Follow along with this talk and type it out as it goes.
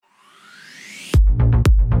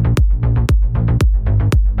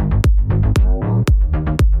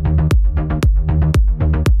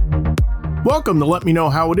Welcome to Let Me Know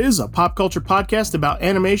How It Is, a pop culture podcast about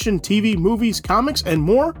animation, TV, movies, comics, and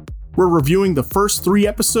more. We're reviewing the first 3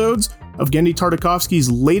 episodes of Genndy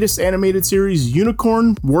Tartakovsky's latest animated series,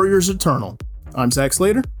 Unicorn Warriors Eternal. I'm Zach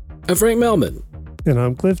Slater. I'm Frank Melman. And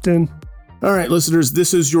I'm Clifton. All right, listeners,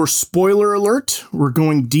 this is your spoiler alert. We're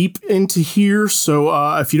going deep into here,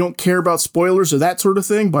 so if you don't care about spoilers or that sort of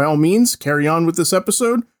thing, by all means, carry on with this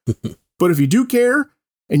episode. But if you do care,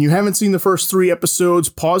 and you haven't seen the first 3 episodes,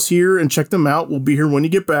 pause here and check them out. We'll be here when you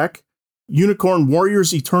get back. Unicorn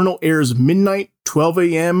Warriors Eternal airs midnight, 12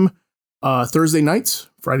 a.m. Thursday nights,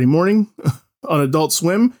 Friday morning on Adult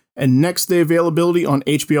Swim, and next day availability on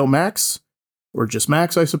HBO Max, or just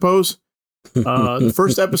Max, I suppose. The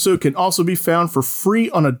first episode can also be found for free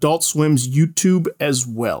on Adult Swim's YouTube as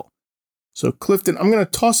well. So, Clifton, I'm going to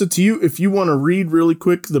toss it to you if you want to read really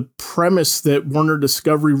quick the premise that Warner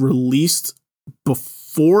Discovery released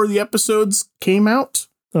before the episodes came out.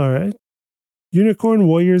 All right. Unicorn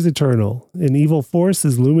Warriors Eternal. An evil force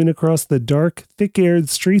is looming across the dark, thick-aired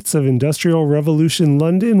streets of Industrial Revolution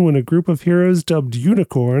London when a group of heroes dubbed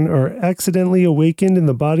Unicorn are accidentally awakened in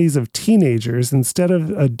the bodies of teenagers instead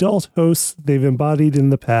of adult hosts they've embodied in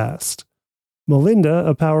the past. Melinda,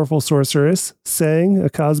 a powerful sorceress, Sang, a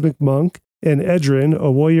cosmic monk, and Edrin,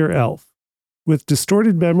 a warrior elf. With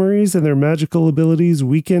distorted memories and their magical abilities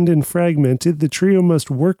weakened and fragmented, the trio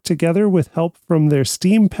must work together with help from their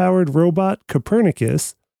steam-powered robot,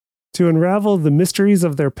 Copernicus, to unravel the mysteries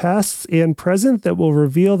of their pasts and present that will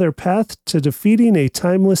reveal their path to defeating a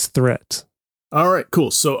timeless threat. All right,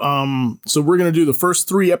 cool. So we're going to do the first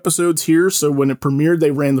 3 episodes here. So when it premiered,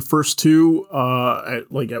 they ran the first 2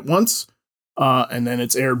 at once. And then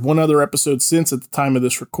it's aired one other episode since at the time of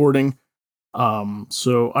this recording.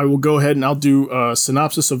 So I will go ahead and I'll do a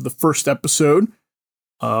synopsis of the first episode.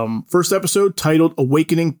 First episode titled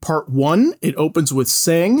Awakening Part 1. It opens with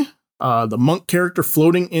Sang, the monk character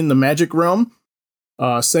floating in the magic realm.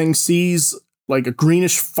 Sang sees like a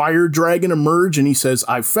greenish fire dragon emerge and he says,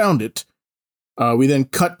 "I've found it." We then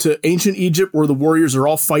cut to ancient Egypt where the warriors are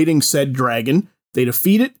all fighting said dragon. They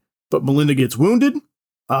defeat it, but Melinda gets wounded.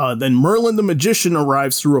 Then Merlin the magician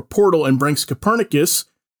arrives through a portal and brings Copernicus,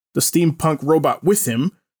 the steampunk robot, with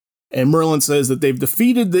him. And Merlin says that they've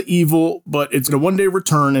defeated the evil, but it's going to one day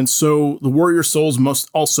return, and so the warrior souls must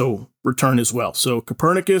also return as well. So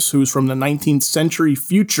Copernicus, who's from the 19th century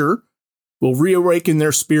future, will reawaken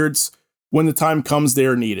their spirits when the time comes they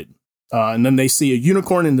are needed. And then they see a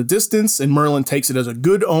unicorn in the distance, and Merlin takes it as a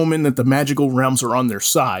good omen that the magical realms are on their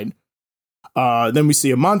side. Then we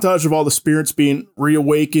see a montage of all the spirits being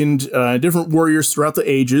reawakened, different warriors throughout the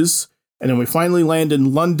ages. And then we finally land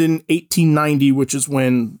in London, 1890, which is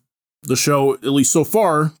when the show, at least so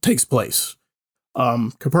far, takes place.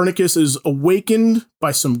 Copernicus is awakened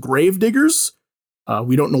by some grave diggers.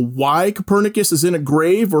 We don't know why Copernicus is in a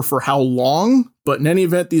grave or for how long, but in any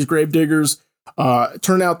event, these grave diggers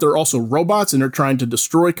turn out they're also robots and they're trying to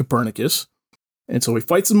destroy Copernicus. And so he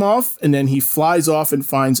fights them off, and then he flies off and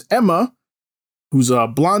finds Emma, who's a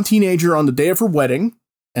blonde teenager on the day of her wedding.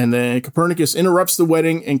 And then Copernicus interrupts the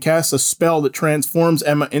wedding and casts a spell that transforms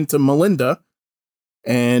Emma into Melinda.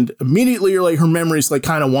 And immediately, her memory's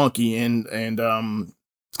kind of wonky, and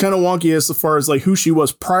it's kind of wonky as far as who she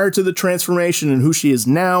was prior to the transformation and who she is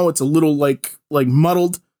now. It's a little like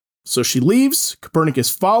muddled. So she leaves. Copernicus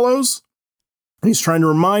follows. And he's trying to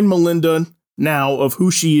remind Melinda now of who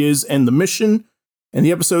she is and the mission. And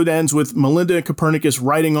the episode ends with Melinda and Copernicus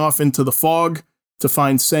riding off into the fog to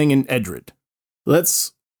find Sang and Edred.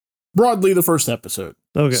 That's broadly the first episode.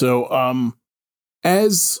 Okay. So,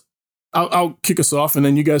 as I'll kick us off, and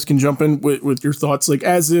then you guys can jump in with your thoughts.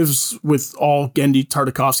 As is with all Genndy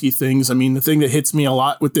Tartakovsky things, I mean, the thing that hits me a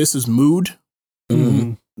lot with this is mood.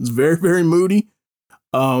 Mm-hmm. It's very, very moody.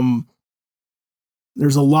 There's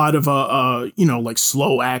a lot of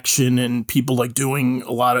slow action and people doing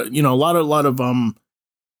a lot of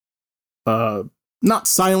not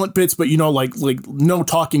silent bits, but no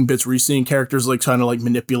talking bits where you're seeing characters kind of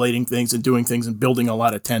manipulating things and doing things and building a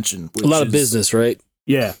lot of tension. A lot of business, right?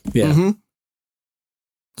 Yeah. Yeah. Mm-hmm.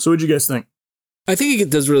 So what'd you guys think? I think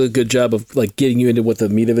it does a really good job of getting you into what the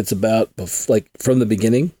meat of it's about, from the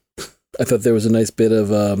beginning. I thought there was a nice bit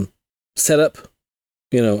of setup,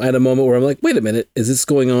 at a moment where I'm like, wait a minute, is this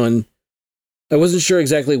going on? I wasn't sure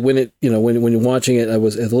exactly when it, when you're watching it, I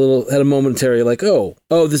was had a momentary oh,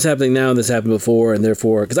 this is happening now and this happened before, and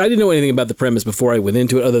therefore, because I didn't know anything about the premise before I went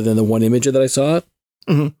into it other than the one image that I saw.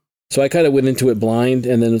 Mm-hmm. So I kind of went into it blind,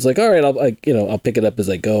 and then it's all right, I'll pick it up as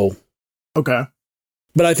I go. Okay.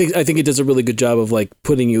 But I think it does a really good job of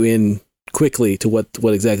putting you in quickly to what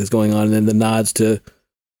exactly is going on, and then the nods to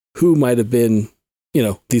who might have been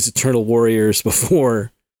these eternal warriors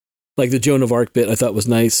before. Like the Joan of Arc bit, I thought was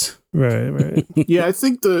nice. Right. Yeah, I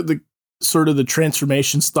think the sort of the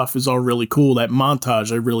transformation stuff is all really cool. That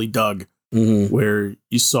montage I really dug, where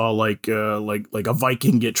you saw like a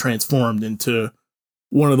Viking get transformed into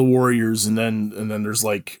one of the warriors, and then there's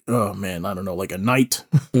like, oh man, I don't know, like a knight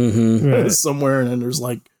Right. somewhere, and then there's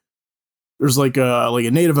like a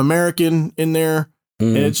Native American in there.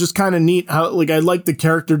 And it's just kind of neat how, like, I like the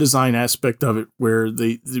character design aspect of it, where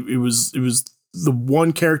it was the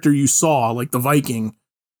one character you saw, like the Viking,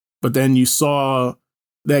 but then you saw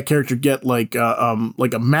that character get like a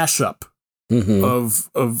mashup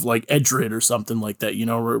of like Edred or something like that,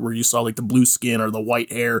 where you saw like the blue skin or the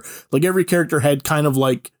white hair. Like every character had kind of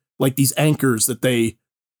like these anchors that they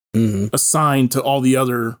assigned to all the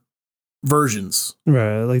other versions.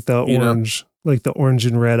 Right. Like the orange. Like the orange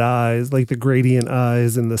and red eyes, like the gradient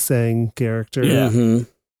eyes in the Sang character. Yeah.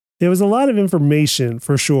 It was a lot of information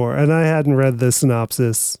for sure. And I hadn't read the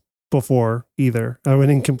synopsis before either. I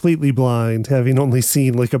went in completely blind, having only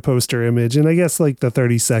seen like a poster image. And I guess like the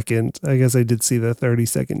 30-second, I did see the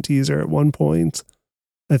 30-second teaser at one point,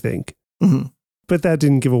 I think. Mm-hmm. But that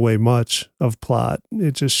didn't give away much of plot.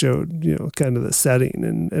 It just showed, kind of the setting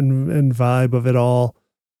and vibe of it all.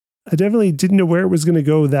 I definitely didn't know where it was going to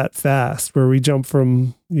go that fast, where we jump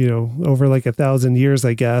from, over like 1,000 years,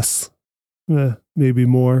 I guess, maybe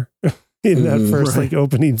more in that first like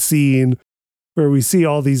opening scene where we see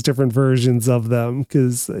all these different versions of them.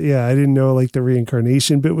 Cause I didn't know like the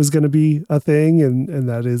reincarnation bit was going to be a thing. And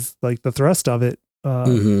that is like the thrust of it,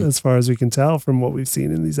 as far as we can tell from what we've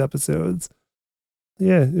seen in these episodes.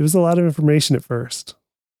 Yeah. It was a lot of information at first.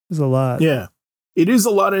 It was a lot. Yeah. It is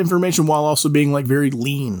a lot of information while also being like very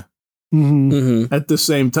lean. At the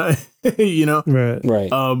same time, Right.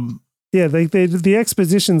 Yeah, the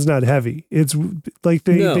exposition's not heavy. It's like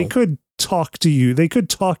they could talk to you. They could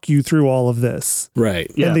talk you through all of this.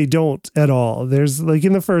 Right. And they don't at all. There's like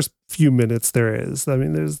in the first few minutes there is. I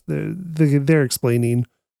mean, they're explaining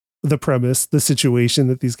the premise, the situation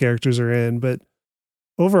that these characters are in, but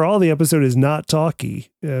overall the episode is not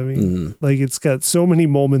talky. I mean, like it's got so many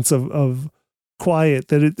moments of quiet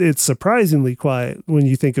that it's surprisingly quiet when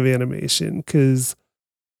you think of animation, because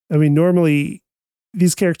I mean normally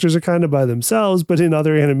these characters are kind of by themselves, but in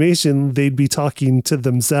other animation they'd be talking to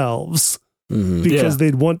themselves because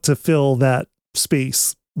they'd want to fill that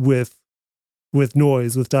space with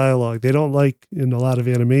noise, with dialogue. They don't like, in a lot of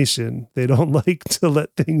animation, they don't like to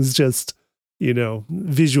let things just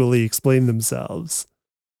visually explain themselves,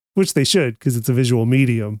 which they should, because it's a visual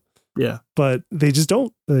medium. Yeah. But they just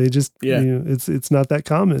don't. They just, it's not that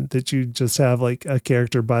common that you just have like a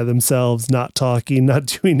character by themselves, not talking, not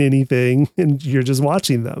doing anything, and you're just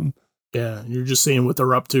watching them. Yeah. You're just seeing what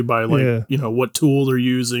they're up to by like, what tool they're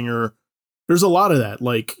using, or there's a lot of that.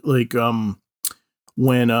 Like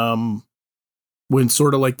when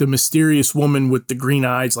sort of like the mysterious woman with the green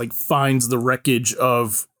eyes, like finds the wreckage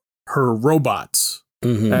of her robots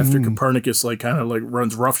after Copernicus, like kind of like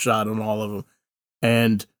runs roughshod on all of them.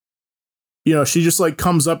 And, she just like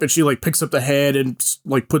comes up and she like picks up the head and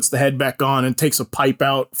like puts the head back on and takes a pipe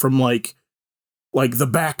out from like the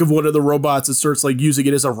back of one of the robots and starts like using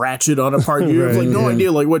it as a ratchet on a part. You have like no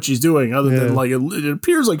idea like what she's doing other than like it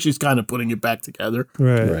appears like she's kind of putting it back together.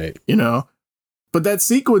 Right. But that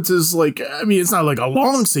sequence is like, I mean, it's not like a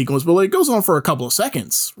long sequence, but like it goes on for a couple of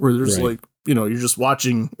seconds where there's like, you're just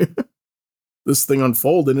watching this thing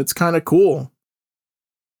unfold, and it's kind of cool.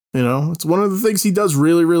 It's one of the things he does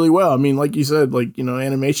really, really well. I mean, like you said, like,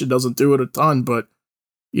 animation doesn't do it a ton, but,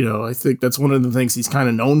 I think that's one of the things he's kind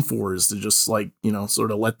of known for, is to just like,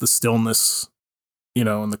 sort of let the stillness,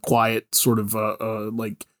 and the quiet sort of,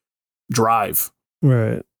 like drive.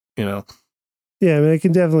 Right. Yeah. I mean, I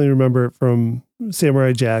can definitely remember it from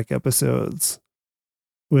Samurai Jack episodes,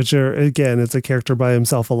 which are, again, it's a character by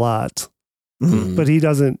himself a lot, but he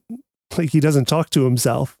doesn't talk to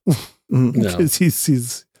himself because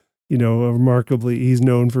he's remarkably, he's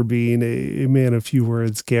known for being a man of few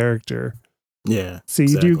words character. Yeah. So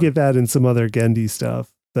you do get that in some other Gendy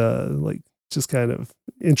stuff, the like just kind of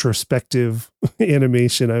introspective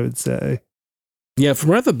animation, I would say. Yeah,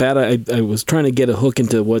 from right off the bat, I was trying to get a hook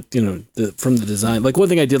into what, from the design. Like one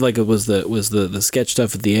thing I did like was the sketch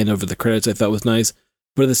stuff at the end over the credits I thought was nice.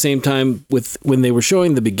 But at the same time, when they were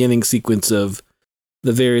showing the beginning sequence of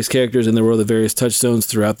the various characters, and there were the various touchstones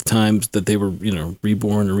throughout the times that they were,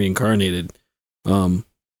 reborn or reincarnated.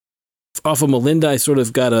 Off of Melinda, I sort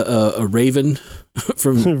of got a Raven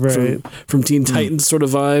from Teen Titans sort of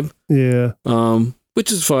vibe. Yeah.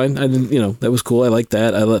 Which is fine. I didn't, that was cool. I like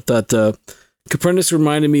that. I thought Copernicus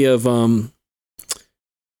reminded me of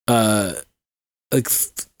like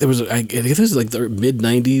there was I guess it was like the mid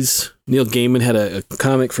 90s. Neil Gaiman had a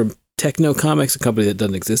comic from Techno Comics, a company that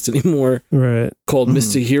doesn't exist anymore, Right. called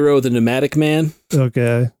Mr. Hero, the Pneumatic Man,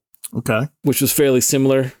 Okay. which was fairly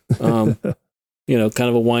similar. You know, kind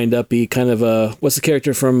of a wind-uppy, kind of a, what's the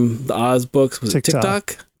character from the Oz books? Was it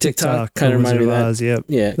TikTok? TikTok kind of reminded me of that. Oz, yep.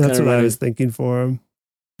 Yeah, That's what I was thinking for him.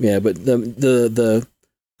 Yeah, but the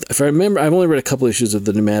if I remember, I've only read a couple issues of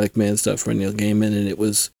the Pneumatic Man stuff from Neil Gaiman, and it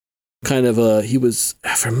was kind of he was,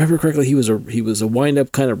 if I remember correctly, he was a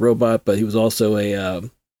wind-up kind of robot, but he was also a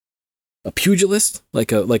pugilist,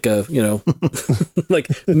 like a you know, like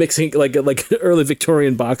mixing like an early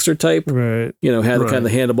Victorian boxer type. Right. You know, had the kind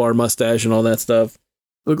of the handlebar mustache and all that stuff.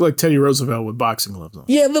 Looked like Teddy Roosevelt with boxing gloves on.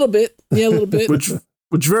 Yeah, a little bit.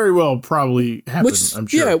 Which very well probably happened, I'm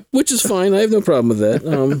sure. Yeah, which is fine. I have no problem with that.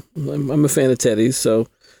 I'm a fan of Teddy's, so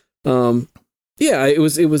yeah, it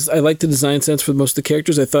was. I liked the design sense for most of the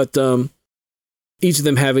characters. I thought each of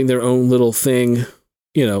them having their own little thing,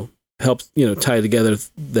 you know, helped, you know, tie together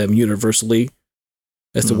them universally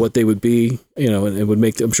as to what they would be, you know, and it would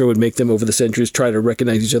make, I'm sure would make them over the centuries try to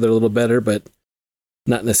recognize each other a little better, but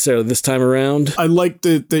not necessarily this time around. I like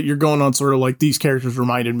that you're going on sort of like these characters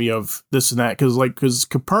reminded me of this and that, because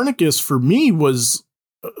Copernicus for me was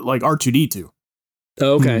like R2D2.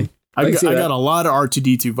 Oh, okay. I got a lot of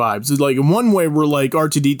R2D2 vibes. It's like in one way where like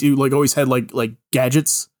R2D2 like always had like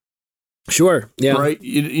gadgets. Sure. Yeah. Right.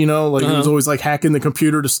 You know, like it was always like hacking the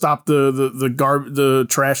computer to stop the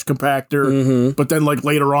trash compactor. Mm-hmm. But then like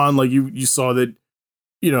later on, like you saw that,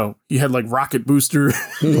 you know, he had like rocket booster,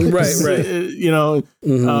 right. You know,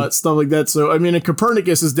 stuff like that. So I mean,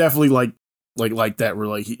 Copernicus is definitely like that, where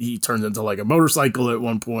like he turns into like a motorcycle at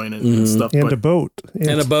one point and stuff, and a boat,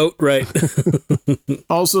 and a boat, right?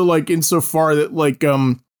 Also, like insofar that like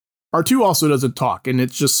R2 also doesn't talk, and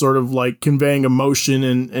it's just sort of like conveying emotion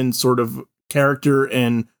and sort of character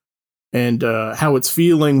and how it's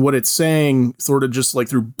feeling, what it's saying, sort of just like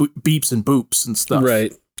through beeps and boops and stuff,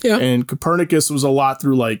 right? Yeah. And Copernicus was a lot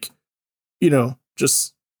through like, you know,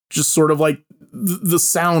 just sort of like the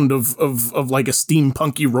sound of like a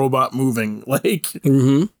steampunky robot moving, like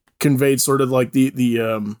conveyed sort of like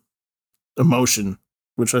the emotion,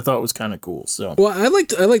 which I thought was kind of cool. So, well, I liked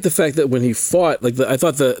the fact that when he fought, like I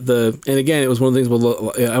thought and again, it was one of the things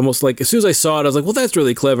where almost like as soon as I saw it, I was like, well, that's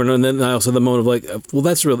really clever. And then I also had the moment of like, well,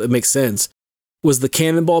 that's really, it makes sense. Was the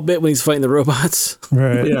cannonball bit when he's fighting the robots?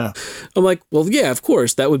 Right. Yeah. I'm like, well, yeah, of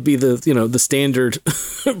course, that would be the, you know, the standard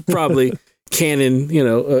probably cannon, you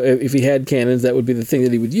know, if he had cannons, that would be the thing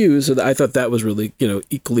that he would use. So I thought that was really, you know,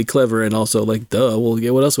 equally clever and also like, duh, well, yeah,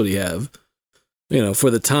 what else would he have? You know, for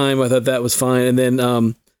the time, I thought that was fine. And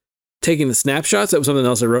then taking the snapshots, that was something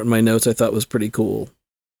else I wrote in my notes I thought was pretty cool.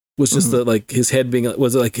 Was just the, like, his head being,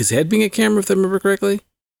 was it like his head being a camera, if I remember correctly?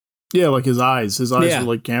 Yeah, like his eyes. His eyes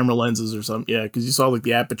were like camera lenses or something. Yeah, because you saw like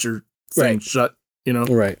the aperture thing shut, you know?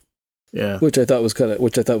 Right. Yeah. Which I thought was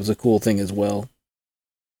a cool thing as well.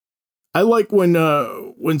 I like when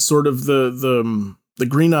sort of the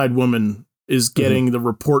green-eyed woman is getting the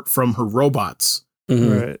report from her robots.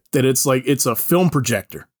 Right. That it's like it's a film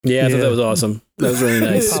projector. Yeah, I thought that was awesome. That was really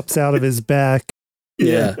nice. It pops out of his back.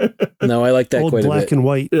 Yeah. No, I like that Old quite a bit. black and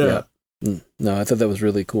white. Yeah. No, I thought that was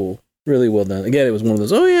really cool. Really well done. Again, it was one of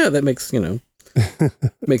those, oh yeah, that makes, you know,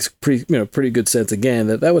 pretty good sense again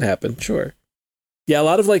that would happen. Sure. Yeah, a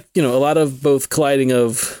lot of both colliding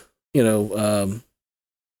of, the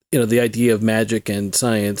idea of magic and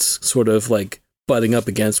science sort of like butting up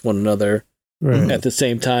against one another at the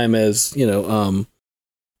same time as, the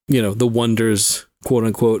wonders, quote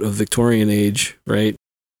unquote, of Victorian age, right?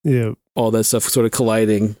 Yeah. All that stuff sort of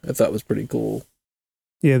colliding, I thought was pretty cool.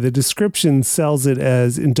 Yeah, the description sells it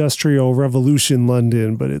as Industrial Revolution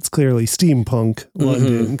London, but it's clearly steampunk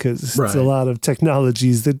London because it's a lot of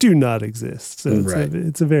technologies that do not exist. So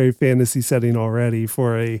it's a very fantasy setting already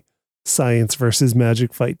for a science versus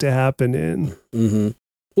magic fight to happen in. Mm-hmm.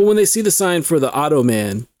 Well, when they see the sign for the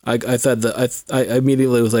Automan, I thought that I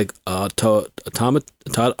immediately was like automaton.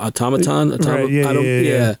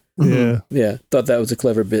 Yeah. Thought that was a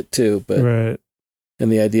clever bit too, but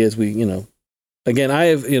and the idea is again, I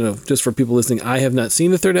have, just for people listening, I have not seen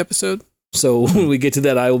the third episode. So when we get to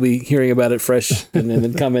that, I will be hearing about it fresh and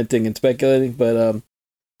then commenting and speculating. But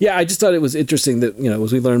I just thought it was interesting that,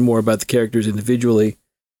 as we learn more about the characters individually,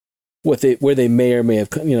 where they may or may have,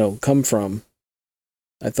 come from.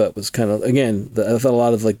 I thought was kind of, again, I thought a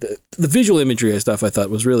lot of like the visual imagery and stuff I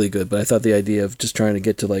thought was really good. But I thought the idea of just trying to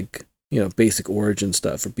get to like, basic origin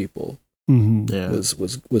stuff for people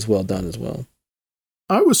was well done as well.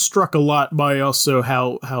 I was struck a lot by also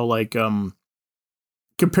how like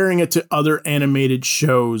comparing it to other animated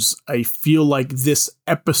shows, I feel like this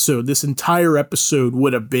entire episode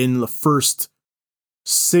would have been the first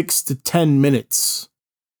 6 to 10 minutes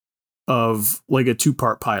of like a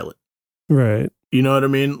 2-part pilot. Right. You know what I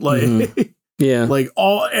mean? Like, Yeah. like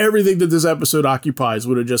everything that this episode occupies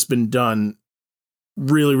would have just been done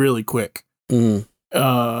really, really quick.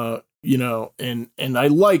 Mm-hmm. You know, and I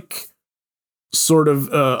like sort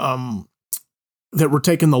of that we're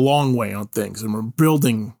taking the long way on things and we're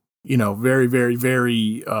building, you know, very, very,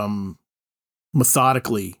 very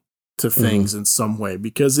methodically to things in some way,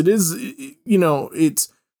 because it is, you know,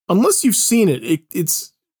 it's, unless you've seen it,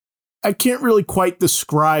 it's, I can't really quite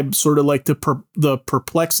describe sort of like the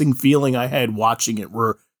perplexing feeling I had watching it,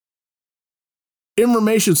 where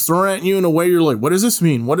information's thrown at you in a way you're like, what does this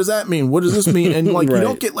mean? What does that mean? What does this mean? And like, Right. you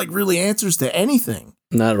don't get like really answers to anything.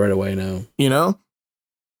 Not right away, no. You know?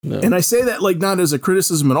 No. And I say that like not as a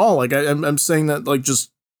criticism at all. Like I'm saying that like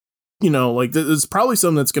just, you know, like there's probably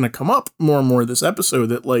something that's going to come up more and more this episode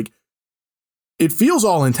that like, it feels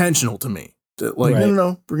all intentional to me. That like, Right.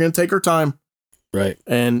 no, we're going to take our time. Right.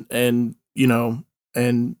 And, you know,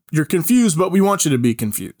 and you're confused, but we want you to be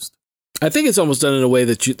confused. I think it's almost done in a way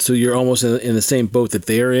that you're almost in the same boat that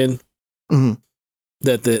they're in. Mm-hmm.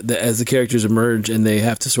 That as the characters emerge and they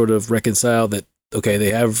have to sort of reconcile that, okay,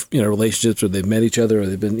 they have, you know, relationships, or they've met each other, or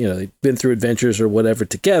they've been through adventures or whatever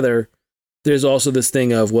together. There's also this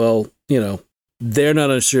thing of, well, you know, they're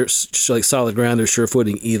not on like solid ground or sure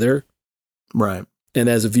footing either. Right. And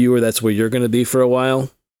as a viewer, that's where you're going to be for a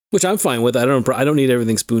while, which I'm fine with. I don't need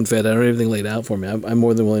everything spoon fed. I don't need everything laid out for me. I'm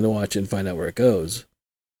more than willing to watch it and find out where it goes.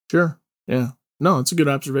 Sure. Yeah. No, it's a good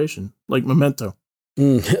observation. Like Memento. A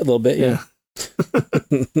little bit, yeah.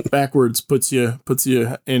 Backwards puts you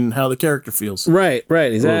in how the character feels. Right,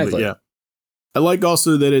 exactly. Yeah. I like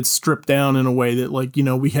also that it's stripped down in a way that, like, you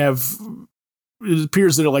know, we have, it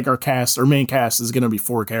appears that like our main cast is going to be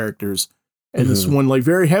 4 characters. And this one, like,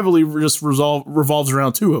 very heavily just revolves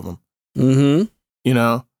around 2 of them. Mm-hmm. You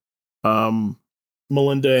know,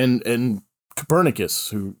 Melinda and Copernicus,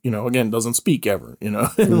 who, you know, again, doesn't speak ever, you know.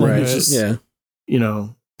 Like, Right, it's just, yeah. You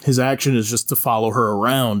know, his action is just to follow her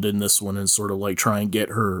around in this one and sort of like try and get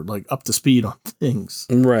her like up to speed on things.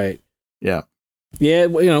 Right. Yeah. Yeah,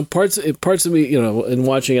 you know, parts of me, you know, in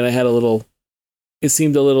watching it, it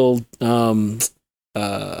seemed a little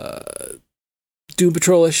Doom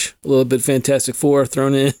Patrol-ish, a little bit Fantastic Four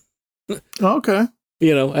thrown in. Okay.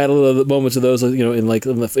 You know, I had a little moments of those, you know, in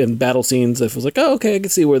battle scenes. I was like, oh, okay, I can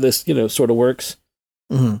see where this, you know, sort of works.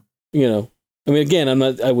 Mm-hmm. You know, I mean, again, I'm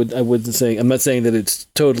not saying that it's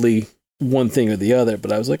totally one thing or the other,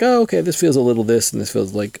 but I was like, oh, okay, this feels a little this, and this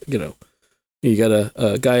feels like, you know, you got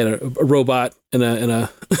a guy and a robot and and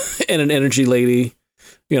an energy lady.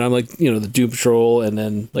 You know, I'm like, you know, the Doom Patrol, and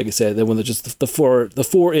then, like I said, then when just the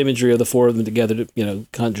four imagery of the 4 of them together, you know,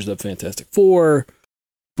 conjures up Fantastic Four.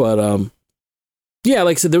 But yeah,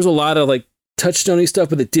 like I said, there was a lot of like touchstone-y stuff,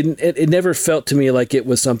 but it never felt to me like it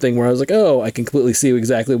was something where I was like, oh, I can completely see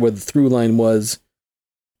exactly where the through line was.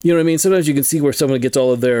 You know what I mean? Sometimes you can see where someone gets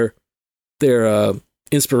all of their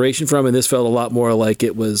inspiration from, and this felt a lot more like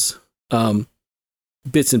it was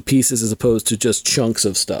bits and pieces as opposed to just chunks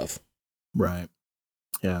of stuff. Right.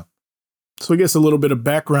 Yeah. So I guess a little bit of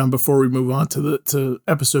background before we move on to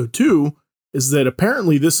episode 2 is that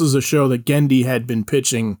apparently this is a show that Genndy had been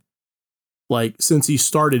pitching like since he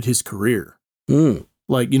started his career.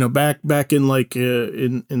 Like, you know, back in like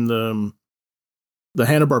in the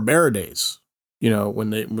Hanna-Barbera days, you know,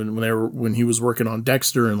 when he was working on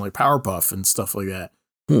Dexter and like Powerpuff and stuff like that.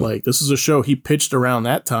 Like, this is a show he pitched around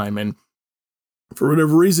that time, and for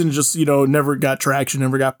whatever reason, just, you know, never got traction,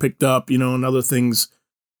 never got picked up, you know, and other things.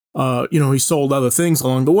 You know, he sold other things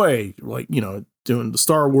along the way, like, you know, doing the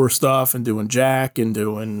Star Wars stuff and doing Jack and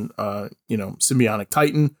doing, you know, Symbiotic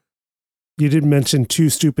Titan. You did mention 2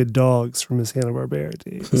 Stupid Dogs from his Hanna-Barbera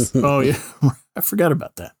days. Oh, yeah. I forgot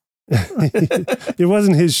about that. It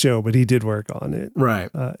wasn't his show, but he did work on it. Right.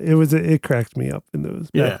 It cracked me up in those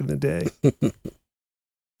back in the day.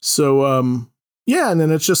 So, yeah, and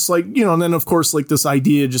then it's just like, you know, and then of course, like this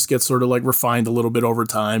idea just gets sort of like refined a little bit over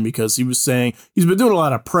time, because he was saying he's been doing a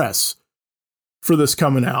lot of press for this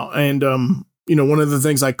coming out. And, you know, one of the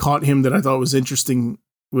things I caught him that I thought was interesting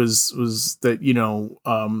was that, you know,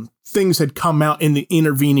 things had come out in the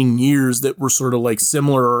intervening years that were sort of like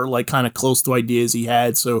similar or like kind of close to ideas he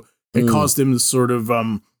had. So it caused him to sort of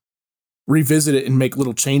revisit it and make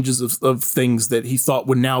little changes of things that he thought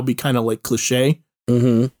would now be kind of like cliche.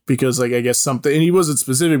 Because like, I guess something, and he wasn't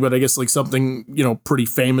specific, but I guess like something, you know, pretty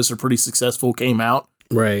famous or pretty successful came out.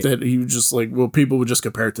 Right. That he was just like, well, people would just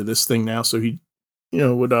compare it to this thing now. So he, you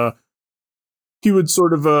know, would he would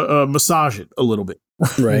sort of massage it a little bit,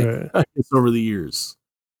 Right. I guess, over the years.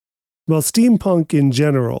 Well, steampunk in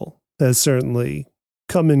general has certainly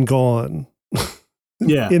come and gone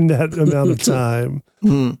Yeah. in that amount of time.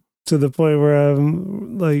 Mhm. To the point where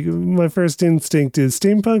I'm like, my first instinct is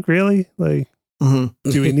steampunk, really? Like, Mhm.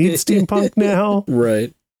 do we need steampunk now?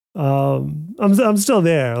 Right. I'm still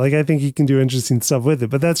there. Like, I think you can do interesting stuff with it,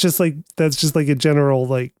 but that's just like a general,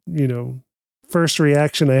 like, you know, first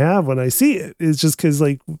reaction I have when I see it is just because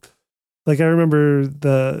like I remember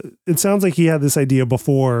it sounds like he had this idea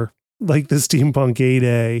before like the steampunk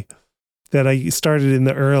 8A that I started in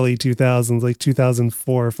the early 2000s, like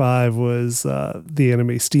 2004 or 5 was the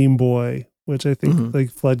anime Steam Boy, which I think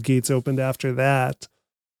like floodgates opened after that.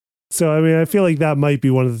 So, I mean, I feel like that might be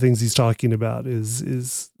one of the things he's talking about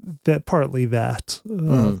is that partly that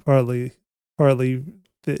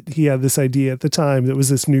he had this idea at the time that was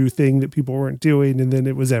this new thing that people weren't doing, and then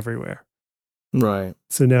it was everywhere. Right.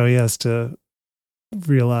 So now he has to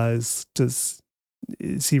realize,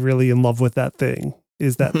 is he really in love with that thing?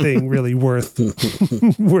 Is that thing really worth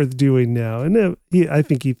doing now? And I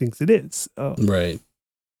think he thinks it is. So Right.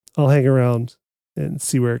 I'll hang around and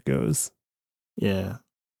see where it goes. Yeah.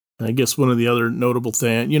 I guess one of the other notable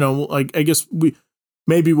things, you know, like I guess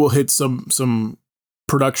we'll hit some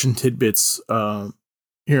production tidbits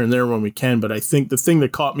here and there when we can, but I think the thing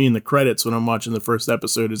that caught me in the credits when I'm watching the first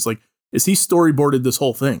episode is he storyboarded this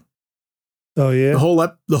whole thing. Oh yeah, the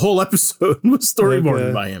whole episode was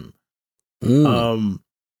storyboarded by him.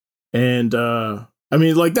 And I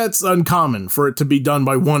mean, like, that's uncommon for it to be done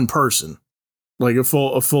by one person, like a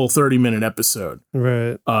full 30-minute episode.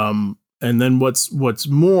 right. And then what's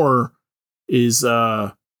more is,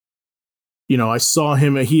 you know, I saw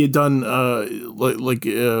him, he had done,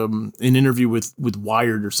 an interview with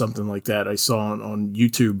Wired or something like that. I saw on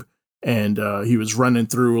YouTube, and he was running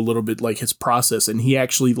through a little bit like his process, and he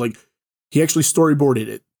actually storyboarded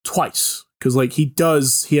it twice. Cause like he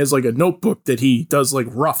has like a notebook that he does like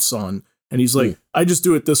roughs on, and he's like, I just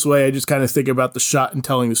do it this way. I just kind of think about the shot and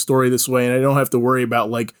telling the story this way. And I don't have to worry about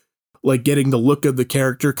like getting the look of the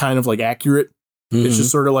character kind of like accurate. It's just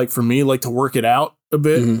sort of like for me, like to work it out a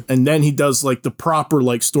bit. And then he does like the proper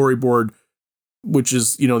like storyboard, which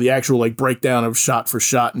is, you know, the actual like breakdown of shot for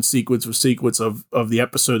shot and sequence for sequence of the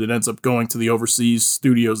episode that ends up going to the overseas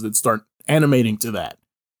studios that start animating to that.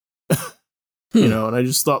 You know, and I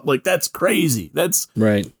just thought, like, that's crazy. That's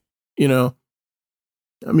right. You know,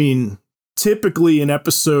 I mean, typically an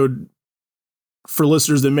episode, for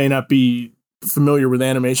listeners that may not be familiar with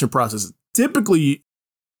animation process, typically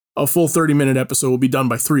a full 30-minute episode will be done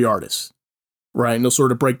by 3 artists, right? And they'll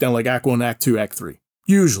sort of break down like Act 1, Act 2, Act 3,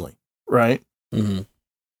 usually, right? Mm-hmm.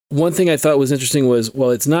 One thing I thought was interesting was,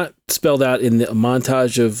 while it's not spelled out in the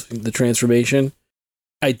montage of the transformation,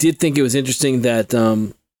 I did think it was interesting that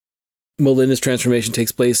Melinda's transformation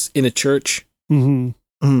takes place in a church at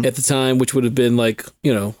the time, which would have been like,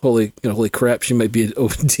 holy crap, she might be an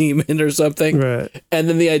open demon or something. Right. And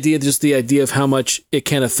then the idea of how much it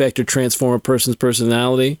can affect or transform a person's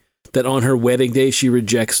personality, that on her wedding day, she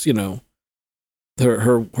rejects,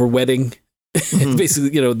 her wedding.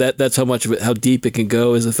 Basically, that's how much of it, how deep it can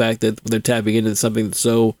go, is the fact that they're tapping into something that's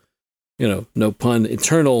so, no pun,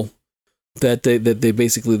 eternal, that they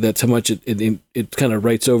basically, that's how much it kind of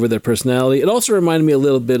writes over their personality. It also reminded me a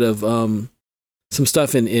little bit of some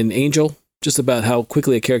stuff in Angel, just about how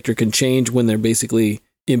quickly a character can change when they're basically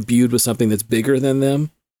imbued with something that's bigger than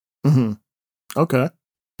them. Mm-hmm. Okay.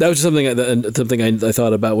 That was something I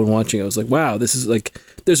thought about when watching it. I was like, wow, this is like,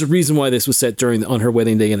 there's a reason why this was set on her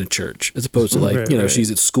wedding day in a church, as opposed to like, right. She's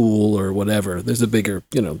at school or whatever. There's a bigger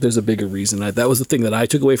reason. That was the thing that I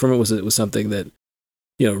took away from it, was something that,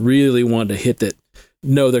 really wanted to hit that.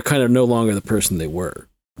 No, they're kind of no longer the person they were.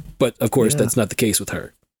 But of course, that's not the case with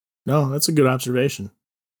her. No, that's a good observation.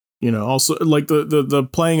 Also like the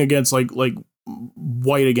playing against like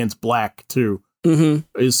white against black too.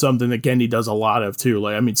 Mm-hmm. Is something that Gendy does a lot of too.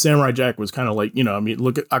 Like, I mean, Samurai Jack was kind of like,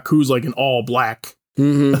 look at Aku's like an all black,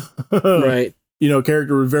 right?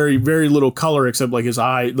 Character with very, very little color except like his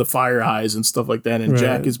eye, the fire eyes and stuff like that. And right.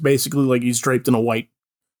 Jack is basically like he's draped in a white,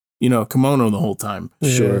 kimono the whole time.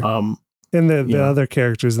 Yeah. Sure. And the other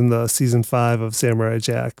characters in the season 5 of Samurai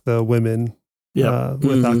Jack, the women,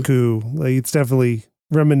 with Aku, like it's definitely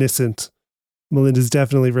reminiscent. Melinda's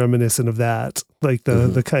definitely reminiscent of that, like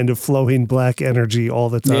the kind of flowing black energy all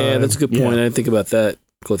the time. Yeah, that's a good point. I didn't think about that,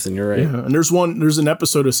 Clifton. You're right. Yeah. And there's an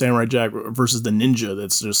episode of Samurai Jack versus the Ninja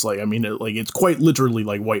that's just like, I mean, it's quite literally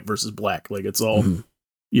like white versus black. Like it's all,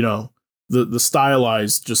 the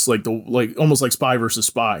stylized, just like almost like Spy versus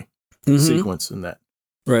Spy sequence in that.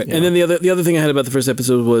 Right. Yeah. And then the other thing I had about the first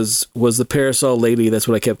episode was the parasol lady. That's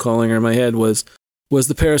what I kept calling her in my head. Was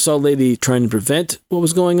the parasol lady trying to prevent what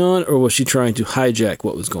was going on, or was she trying to hijack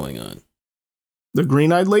what was going on? The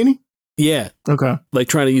green-eyed lady? Yeah. Okay. Like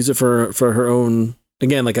trying to use it for her own.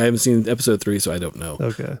 Again, like I haven't seen episode 3, so I don't know.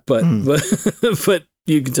 Okay. But but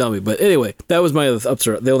you can tell me. But anyway, that was my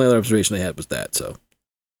the only other observation I had was that. So.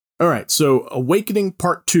 All right. So Awakening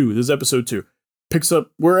Part 2. This is episode 2. Picks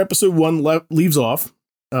up where episode 1 leaves off.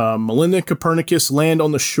 Melinda and Copernicus land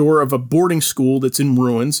on the shore of a boarding school that's in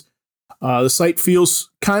ruins. The site feels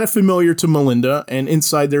kind of familiar to Melinda, and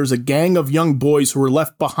inside there's a gang of young boys who were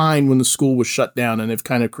left behind when the school was shut down, and they've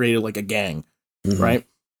kind of created like a gang, right?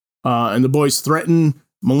 And the boys threaten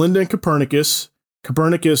Melinda and Copernicus.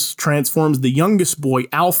 Copernicus transforms the youngest boy,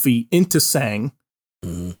 Alfie, into Sang.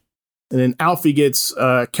 And then Alfie gets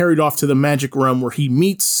carried off to the magic realm where he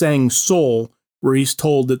meets Sang's soul, where he's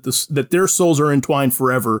told that their souls are entwined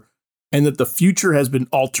forever and that the future has been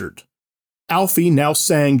altered. Alfie, now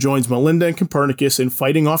Sang, joins Melinda and Copernicus in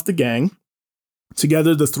fighting off the gang.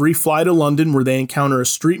 Together, the three fly to London, where they encounter a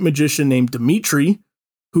street magician named Dimitri,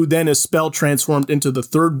 who then is spell transformed into the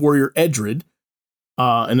third warrior, Edred.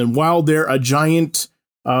 And then while there, a giant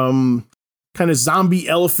kind of zombie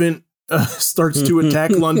elephant starts to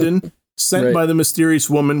attack London, sent by the mysterious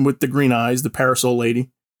woman with the green eyes, the parasol lady,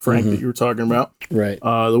 Frank, that you were talking about. Right.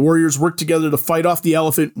 The warriors work together to fight off the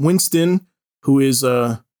elephant. Winston, who is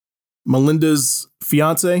Melinda's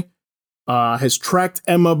fiance, has tracked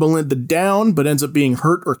Melinda down, but ends up being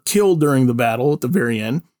hurt or killed during the battle at the very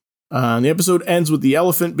end. The episode ends with the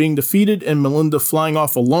elephant being defeated and Melinda flying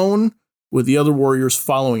off alone, with the other warriors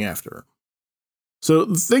following after her. So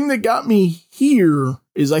the thing that got me here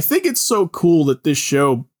is I think it's so cool that this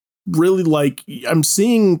show really, like, I'm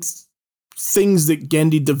seeing things that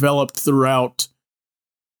Genndy developed throughout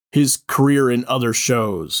his career in other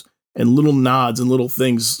shows, and little nods and little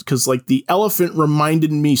things. Because like the elephant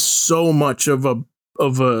reminded me so much of a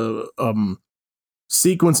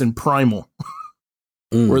sequence in Primal,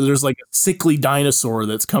 where there's like a sickly dinosaur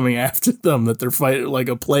that's coming after them, that they're fighting like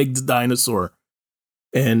a plagued dinosaur,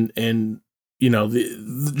 and you know,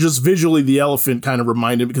 just visually the elephant kind of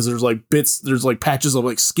reminded, because there's like patches of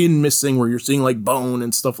like skin missing where you're seeing like bone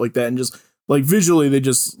and stuff like that, and just like visually they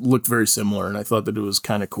just looked very similar, and I thought that it was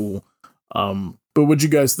kind of cool. But what'd you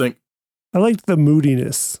guys think? I liked the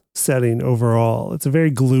moodiness setting overall. It's a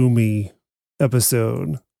very gloomy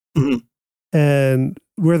episode. And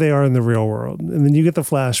where they are in the real world. And then you get the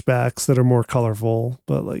flashbacks that are more colorful,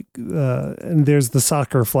 but like, and there's the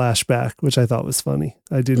soccer flashback, which I thought was funny.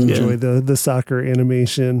 I did enjoy the soccer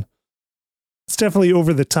animation. It's definitely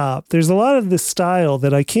over the top. There's a lot of this style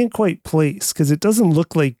that I can't quite place because it doesn't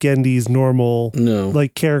look like Genndy's normal,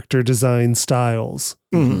 like character design styles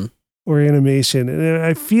or animation. And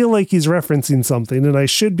I feel like he's referencing something, and I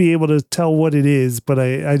should be able to tell what it is, but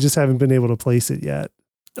I just haven't been able to place it yet.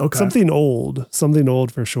 Okay. Something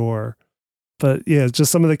old for sure. But yeah,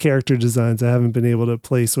 just some of the character designs, I haven't been able to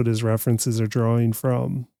place what his references are drawing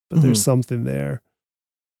from, but there's something there.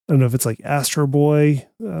 I don't know if it's like Astro Boy.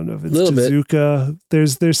 I don't know if it's Tezuka.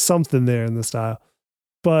 There's something there in the style,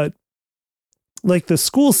 but like the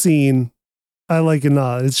school scene, I like it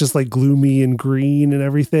not. It's just like gloomy and green and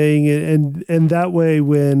everything. And that way,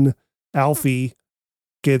 when Alfie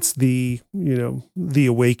gets the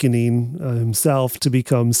awakening himself to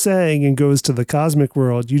become Sang and goes to the cosmic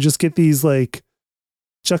world, you just get these like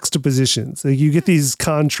juxtapositions. Like you get these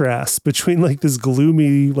contrasts between like this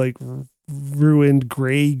gloomy, like ruined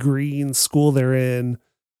gray green school they're in,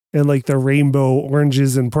 and like the rainbow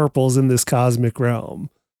oranges and purples in this cosmic realm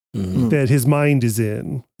that his mind is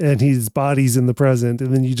in, and his body's in the present.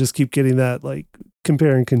 And then you just keep getting that like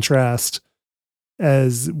compare and contrast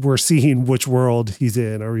as we're seeing which world he's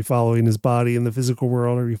in. Are we following his body in the physical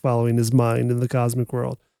world? Or are we following his mind in the cosmic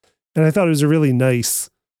world? And I thought it was a really nice,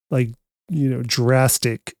 like,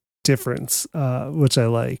 drastic difference, which I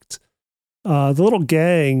liked. The little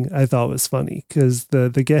gang I thought was funny because the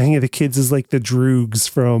gang of the kids is like the Droogs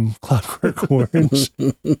from Clockwork Orange.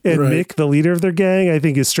 And Mick, the leader of their gang, I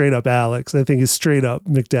think is straight up Alex. I think is straight up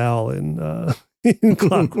McDowell in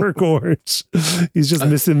Clockwork Orange. He's just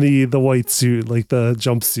missing the white suit, like the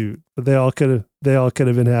jumpsuit. But they all could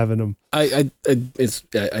have been having him. I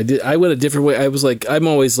went a different way. I was like, I'm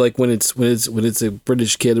always like when it's a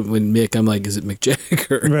British kid, when Mick, I'm like, is it Mick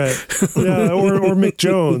Jagger? Right. Yeah, or Mick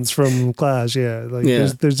Jones from Clash. Yeah. Like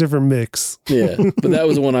there's different Micks. Yeah. But that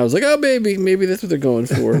was the one I was like, oh, maybe that's what they're going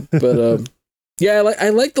for. But yeah, I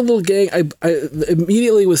like the little gang. I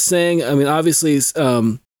immediately was saying, I mean, obviously,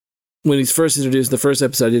 when he's first introduced in the first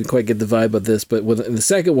episode, I didn't quite get the vibe of this, but in the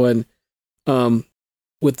second one,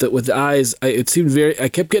 with the eyes, it seemed I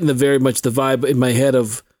kept getting very much the vibe in my head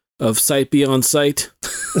of Sight Beyond Sight.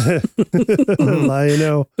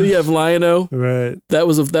 Lion-O. Yeah, of Lion-O. Right. That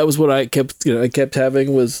was what I kept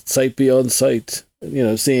having was Sight Beyond Sight.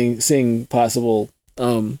 Seeing possible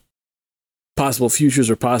futures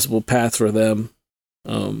or possible paths for them.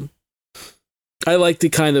 I like the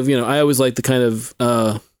kind of, I always like the kind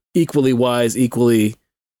of equally wise, equally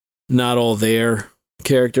not all there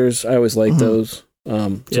characters. I always like those.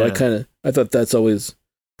 So I thought that's always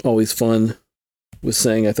fun with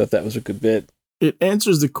saying. I thought that was a good bit. It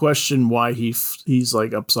answers the question why he's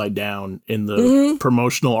like upside down in the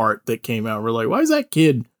promotional art that came out. We're like, why is that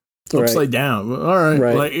kid upside down? All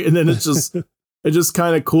right. Like, and then it's just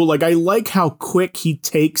kind of cool. Like, I like how quick he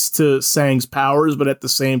takes to Sang's powers, but at the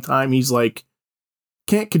same time, he's like,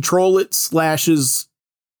 can't control it, /is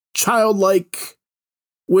childlike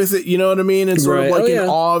with it. You know what I mean? And sort of like in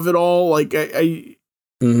awe of it all. Like, I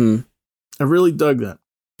really dug that.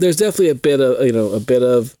 There's definitely a bit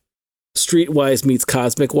of Streetwise meets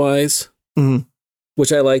Cosmic Wise,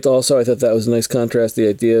 which I liked also. I thought that was a nice contrast. The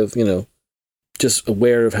idea of, just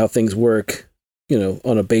aware of how things work,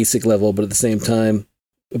 on a basic level, but at the same time,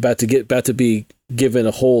 about to be given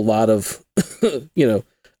a whole lot of,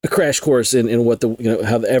 a crash course in what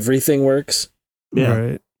how everything works. Yeah.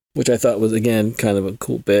 Right. Which I thought was, again, kind of a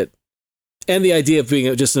cool bit. And the idea of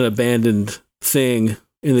being just an abandoned thing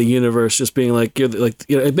in the universe, just being like,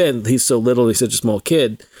 Ben, he's so little, he's such a small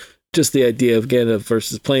kid. Just the idea of, again,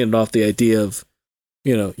 versus playing it off the idea of,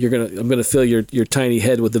 I'm gonna fill your tiny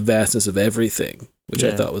head with the vastness of everything, which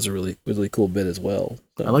I thought was a really, really cool bit as well.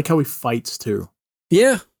 So. I like how he fights too.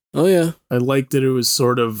 Yeah. Oh yeah. I liked that it was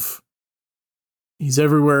sort of, he's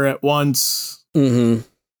everywhere at once.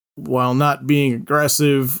 While not being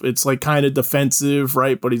aggressive. It's like kind of defensive,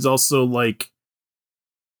 right? But he's also like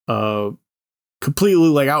completely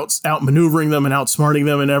like outmaneuvering them and outsmarting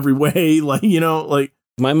them in every way. Like, like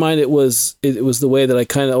my mind, it was the way that I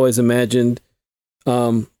kind of always imagined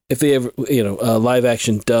if they ever, a live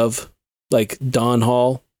action Dove, like Don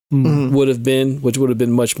Hall would have been, which would have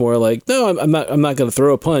been much more like, no, I'm not going to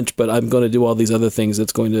throw a punch, but I'm going to do all these other things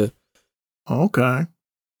that's going to. Okay.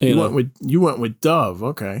 You went with Dove.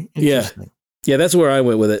 Okay. Interesting. Yeah, that's where I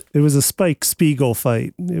went with it. It was a Spike Spiegel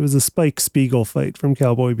fight. From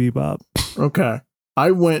Cowboy Bebop. Okay.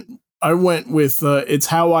 I went with it's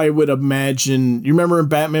how I would imagine. You remember in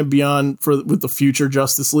Batman Beyond with the future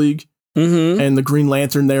Justice League, and the Green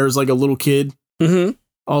Lantern there is like a little kid.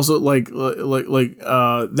 Also, like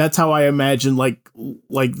that's how I imagine like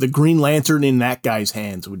the Green Lantern in that guy's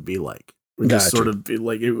hands would be like. Just sort of be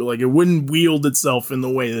like it wouldn't wield itself in the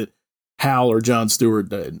way that Hal or John Stewart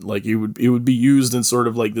did. Like it would be used in sort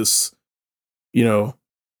of like this,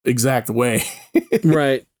 exact way.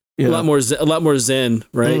 Right. A lot more zen,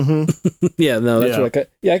 right? Yeah, no, that's what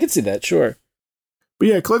I could see that, sure. But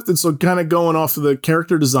yeah, Clifton, so kind of going off of the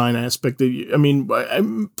character design aspect,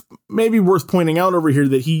 maybe worth pointing out over here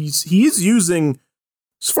that he is using,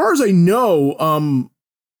 as far as I know,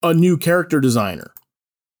 a new character designer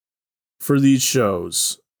for these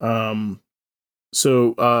shows.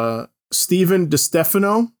 So Steven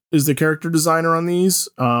DeStefano is the character designer on these.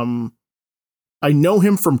 I know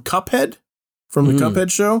him from Cuphead, from the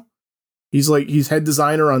Cuphead show. He's head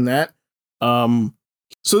designer on that.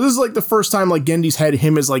 So this is like the first time like Gendy's had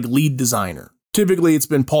him as like lead designer. Typically it's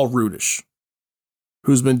been Paul Rudish,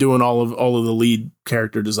 who's been doing all of the lead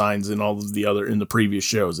character designs in all of the other in the previous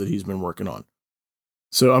shows that he's been working on.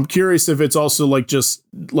 So I'm curious if it's also like just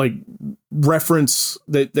like reference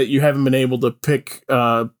that you haven't been able to pick,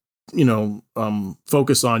 focus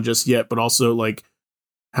on just yet, but also like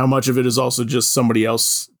how much of it is also just somebody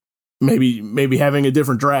else, maybe having a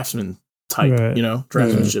different draftsman type, right.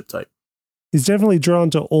 Draftsmanship type. He's definitely drawn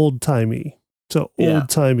to old-timey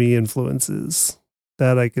influences.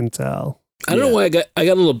 That I can tell. I don't know why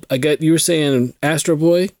I got you were saying Astro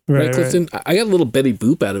Boy, right, Clifton? Right. I got a little Betty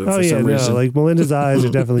Boop out of it for some reason. Like Melinda's eyes are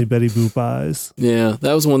definitely Betty Boop eyes. Yeah,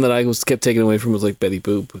 that was one that I kept taking away from was like Betty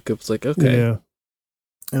Boop. It was like, okay. Yeah.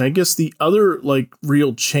 And I guess the other like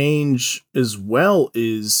real change as well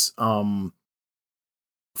is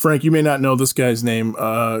Frank, you may not know this guy's name.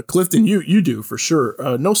 Clifton, you do for sure.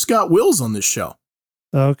 No Scott Wills on this show.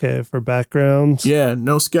 Okay, for backgrounds. Yeah,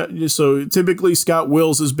 no Scott. So typically Scott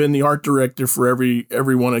Wills has been the art director for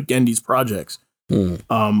every one of Gendy's projects.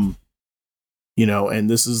 And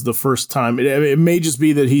this is the first time. It may just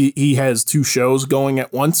be that he has two shows going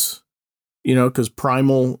at once. Because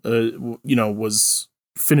Primal, was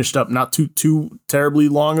finished up not too terribly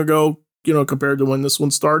long ago. Compared to when this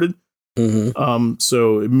one started.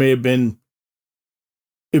 So it may have been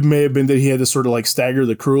it may have been that he had to sort of like stagger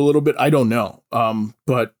the crew a little bit. I don't know.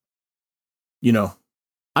 But you know,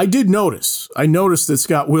 I did notice. I noticed that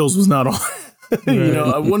Scott Wills was not on. You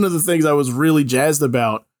know, one of the things I was really jazzed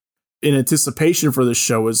about in anticipation for this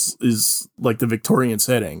show is like the Victorian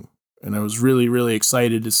setting, and I was really, really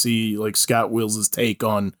excited to see like Scott Wills' take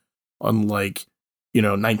on like, you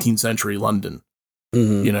know, 19th century London.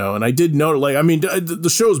 Mm-hmm. You know, and I did note, like, I mean, the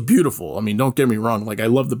show's beautiful. I mean, don't get me wrong. Like, I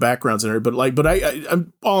love the backgrounds and everything, but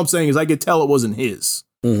I'm all I'm saying is I could tell it wasn't his.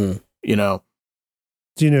 Mm-hmm. You know.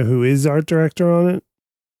 Do you know who is art director on it?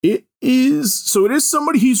 It is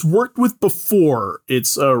somebody he's worked with before.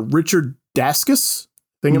 It's Richard Daskus.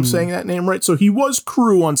 I think I'm saying that name right. So he was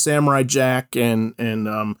crew on Samurai Jack and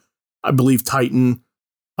I believe Titan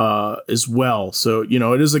as well. So, you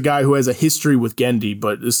know, it is a guy who has a history with Genndy,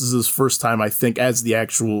 but this is his first time, I think, as the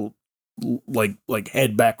actual like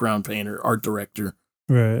head background painter, art director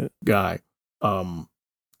guy.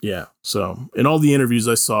 Yeah. So in all the interviews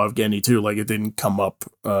I saw of Genndy too, like it didn't come up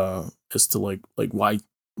as to like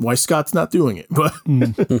why Scott's not doing it, but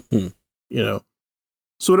you know.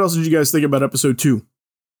 So what else did you guys think about episode 2?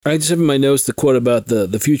 I just have in my notes the quote about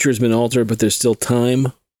the future has been altered, but there's still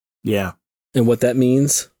time. Yeah. And what that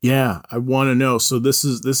means. Yeah, I want to know. So this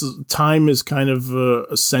is time is kind of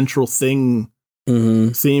a central theme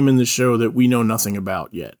in the show that we know nothing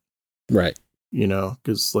about yet. Right. You know,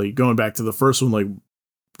 because like going back to the first one, like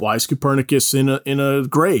why is Copernicus in a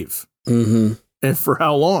grave? Mm-hmm. And for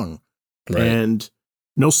how long? Right. And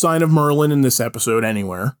no sign of Merlin in this episode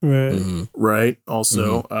anywhere. Right. Mm-hmm. Right.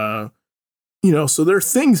 Also, you know, so there are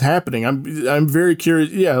things happening. I'm very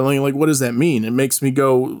curious. Yeah, like what does that mean? It makes me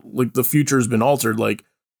go like the future has been altered. Like,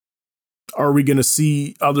 are we going to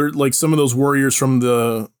see other like some of those warriors from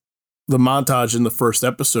the montage in the first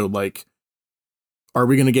episode? Like, are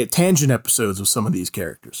we going to get tangent episodes of some of these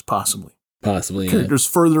characters? Possibly. Characters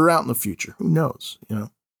further out in the future. Who knows? You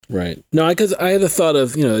know. Right. No, because I had the thought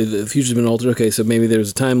of, you know, the future's been altered. Okay, so maybe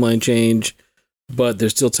there's a timeline change, but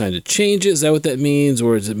there's still time to change it. Is that what that means?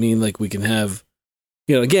 Or does it mean like we can have,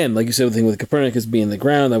 you know, again, like you said, the thing with Copernicus being the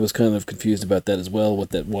ground, I was kind of confused about that as well.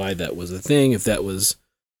 Why that was a thing. If that was,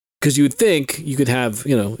 because you would think you could have,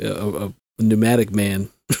 you know, a pneumatic man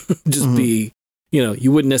just be, you know,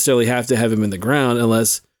 you wouldn't necessarily have to have him in the ground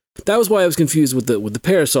unless, that was why I was confused with the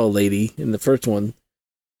parasol lady in the first one.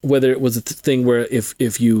 Whether it was a thing where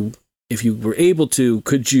if you were able to,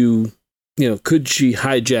 could she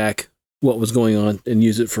hijack what was going on and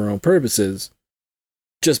use it for her own purposes?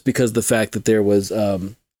 Just because the fact that there was,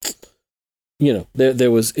 you know, there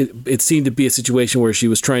was, it seemed to be a situation where she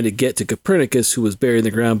was trying to get to Copernicus, who was buried in the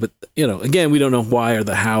ground. But, you know, again, we don't know why or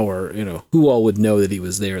the how or, you know, who all would know that he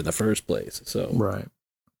was there in the first place. So, right.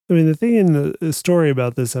 I mean, the thing in the story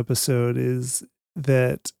about this episode is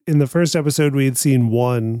that in the first episode, we had seen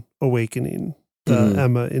one awakening,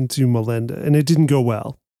 Emma into Melinda, and it didn't go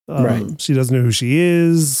well. Right. She doesn't know who she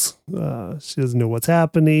is. She doesn't know what's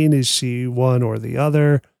happening. Is she one or the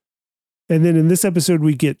other? And then in this episode,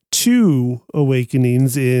 we get 2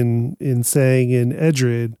 awakenings in Sang and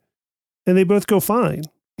Edred, and they both go fine.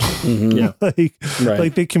 Yeah.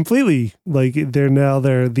 like they completely, like they're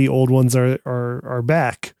the old ones are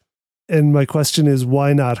back. And my question is,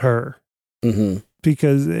 why not her? Mm-hmm.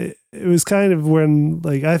 Because it was kind of when,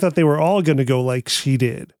 like, I thought they were all going to go like she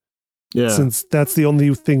did. Yeah. Since that's the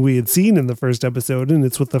only thing we had seen in the first episode, and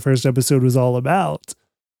it's what the first episode was all about.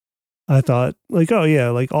 I thought, like, oh yeah,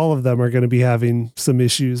 like all of them are going to be having some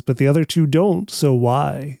issues, but the other 2 don't. So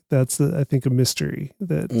why? That's, I think, a mystery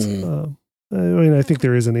that, I mean, I think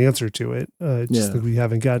there is an answer to it. Just that we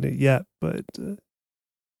haven't gotten it yet, but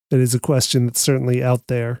it is a question that's certainly out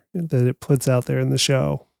there that it puts out there in the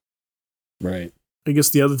show. Right. I guess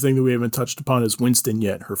the other thing that we haven't touched upon is Winston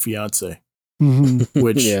yet, her fiance. Mm-hmm.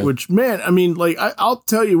 Which man, I mean, like I'll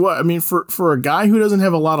tell you what, I mean, for a guy who doesn't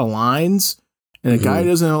have a lot of lines and a guy who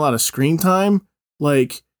doesn't have a lot of screen time,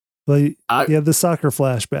 like you have the soccer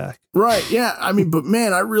flashback. Right, yeah. I mean, but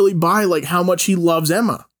man, I really buy like how much he loves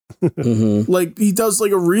Emma. Like he does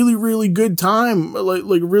like a really, really good time, like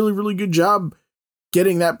really, really good job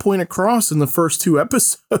getting that point across in the first 2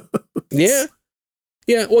 episodes. Yeah.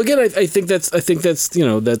 Yeah. Well, again, I think that's you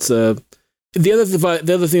know, that's the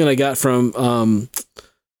other thing that I got from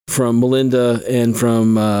Melinda and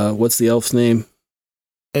from what's the elf's name?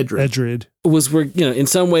 Edred. Was we're, you know, in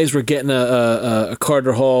some ways we're getting a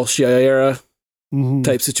Carter Hall Shiera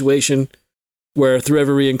type situation where through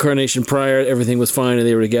every reincarnation prior everything was fine and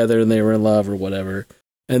they were together and they were in love or whatever,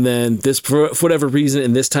 and then this for whatever reason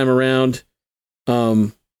in this time around,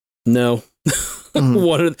 no.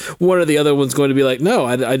 One or the other one's going to be like, no,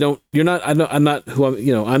 I don't. You're not. I'm not who I'm.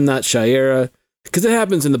 You know, I'm not Shiera. Because it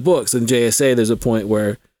happens in the books. In JSA, there's a point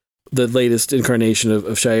where the latest incarnation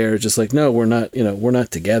of Shire is just like, no, we're not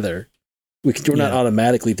together. We're not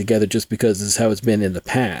automatically together just because this is how it's been in the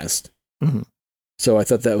past. Mm-hmm. So I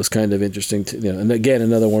thought that was kind of interesting to, and again,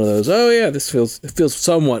 another one of those, it feels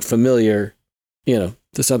somewhat familiar,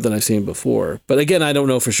 to something I've seen before. But again, I don't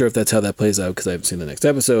know for sure if that's how that plays out because I haven't seen the next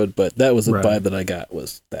episode, but that was the vibe that I got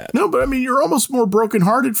was that. No, but I mean, you're almost more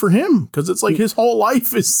brokenhearted for him because it's like his whole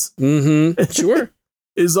life is sure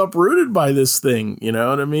is uprooted by this thing. You know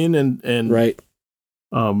what I mean? And right.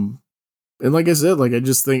 And like I said, like I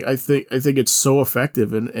think it's so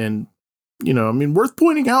effective and I mean, worth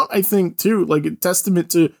pointing out, I think too, like a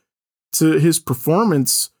testament to his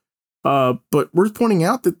performance. But worth pointing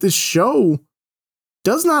out that this show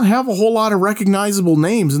does not have a whole lot of recognizable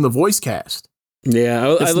names in the voice cast.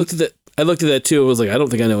 Yeah, I looked at that too. I was like, I don't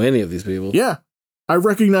think I know any of these people. Yeah, I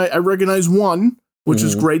recognize one, which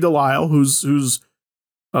is Grey Delisle, who's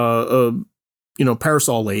Parasol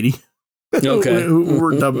Lady. Okay, who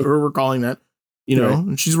we're calling that.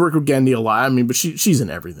 And she's worked with Gandhi a lot. I mean, but she's in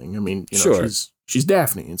everything. I mean, sure. She's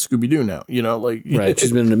Daphne in Scooby Doo now. Right.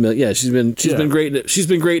 She's been in a million. Yeah, she's been great. She's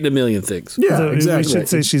been great in a million things. Yeah, so exactly. We should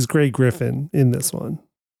say she's Grey Griffin in this one.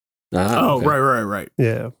 Okay. Right.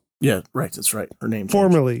 Yeah. Yeah, right. That's right. Her name.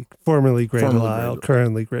 Formerly Grey Delisle,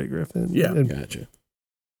 currently Grey Griffin. Yeah, gotcha.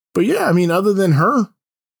 But yeah, I mean, other than her,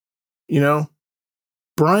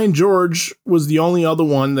 Brian George was the only other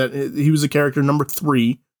one that he was a character number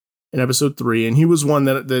 3 in episode 3, and he was one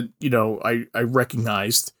that I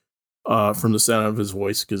recognized from the sound of his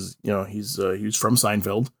voice because he's from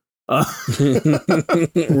Seinfeld,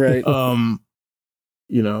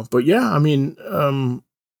 right? But yeah, I mean,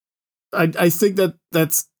 I think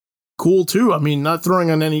that's cool too. I mean, not throwing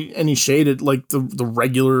on any shade at like the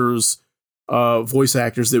regulars voice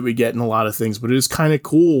actors that we get in a lot of things, but it is kind of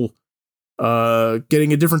cool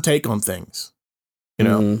getting a different take on things.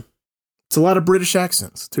 It's a lot of British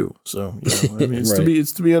accents too, so I mean, it's right.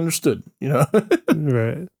 to be understood.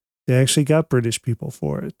 Right. They actually got British people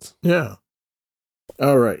for it. Yeah.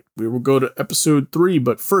 All right, we will go to episode 3,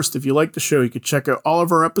 but first, if you like the show, you can check out all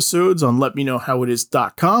of our episodes on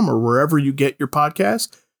letmeknowhowitis.com or wherever you get your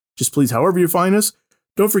podcast. Just please, however you find us,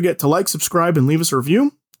 don't forget to like, subscribe, and leave us a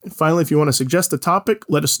review. And finally, if you want to suggest a topic,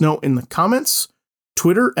 let us know in the comments,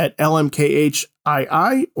 Twitter at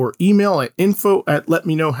LMKHII, or email at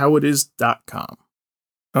info@letmeknowhowitis.com.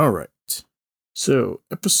 All right, so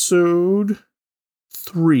episode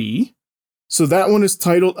 3. So that one is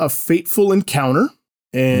titled A Fateful Encounter,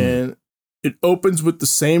 and it opens with the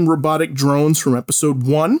same robotic drones from episode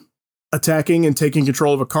 1 attacking and taking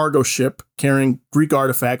control of a cargo ship carrying Greek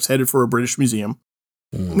artifacts headed for a British museum.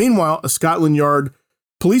 Meanwhile, a Scotland Yard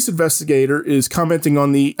police investigator is commenting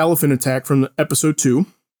on the elephant attack from episode 2,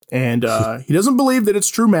 and he doesn't believe that it's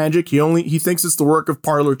true magic. He thinks it's the work of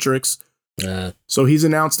parlor tricks. So he's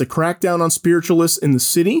announced a crackdown on spiritualists in the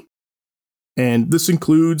city. And this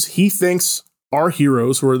includes, he thinks, our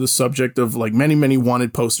heroes, who are the subject of like many, many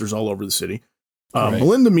wanted posters all over the city. Right.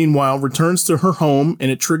 Melinda, meanwhile, returns to her home,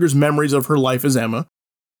 and it triggers memories of her life as Emma.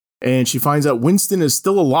 And she finds out Winston is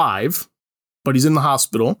still alive, but he's in the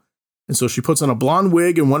hospital. And so she puts on a blonde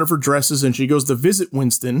wig and one of her dresses, and she goes to visit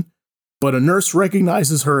Winston. But a nurse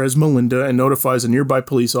recognizes her as Melinda and notifies a nearby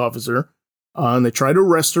police officer. And they try to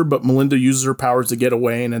arrest her, but Melinda uses her powers to get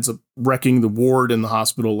away and ends up wrecking the ward in the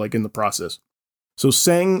hospital, like in the process. So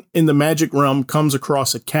Sang in the magic realm comes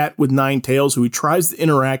across a cat with 9 tails who he tries to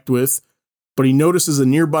interact with, but he notices a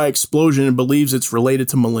nearby explosion and believes it's related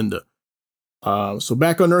to Melinda. So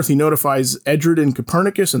back on Earth, he notifies Edred and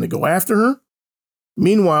Copernicus, and they go after her.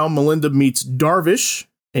 Meanwhile, Melinda meets Darvish,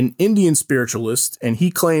 an Indian spiritualist, and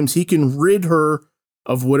he claims he can rid her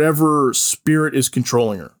of whatever spirit is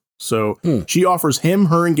controlling her. So she offers him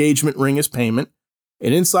her engagement ring as payment.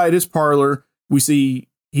 And inside his parlor, we see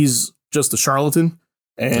he's just a charlatan.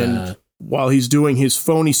 And while he's doing his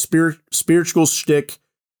phony spiritual shtick,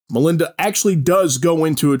 Melinda actually does go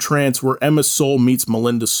into a trance where Emma's soul meets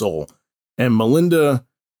Melinda's soul. And Melinda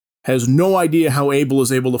has no idea how Abel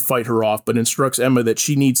is able to fight her off, but instructs Emma that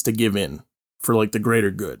she needs to give in for like the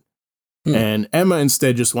greater good. And Emma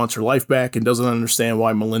instead just wants her life back and doesn't understand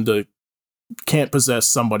why Melinda can't possess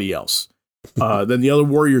somebody else. Then the other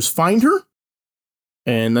warriors find her,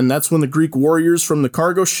 and then that's when the Greek warriors from the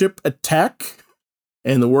cargo ship attack,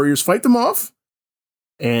 and the warriors fight them off.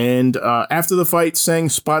 And after the fight, Sang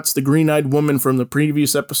spots the green-eyed woman from the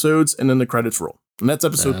previous episodes, and then the credits roll. And that's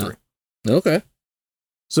episode 3. Okay.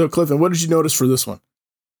 So, Clifton, what did you notice for this one?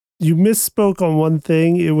 You misspoke on one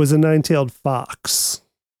thing. It was a 9-tailed fox,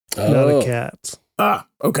 not a cat. Ah,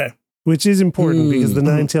 okay. which is important because the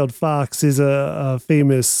nine-tailed fox is a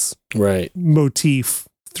famous motif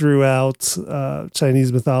throughout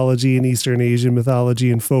Chinese mythology and Eastern Asian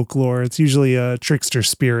mythology and folklore. It's usually a trickster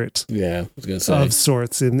spirit, I was gonna say, of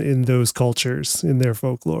sorts in those cultures, in their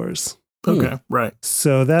folklores. Okay, right.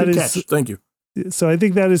 So that Good is catch. Thank you. So I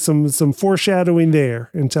think that is some foreshadowing there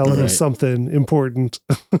and telling us something important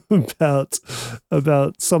about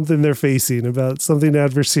something they're facing, about something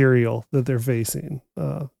adversarial that they're facing.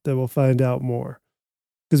 That we'll find out more,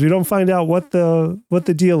 because we don't find out what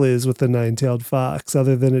the deal is with the nine-tailed fox,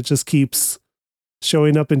 other than it just keeps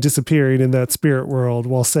showing up and disappearing in that spirit world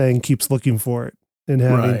while Sang keeps looking for it and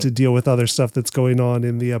having to deal with other stuff that's going on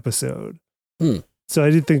in the episode. So I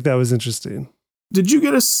did think that was interesting. Did you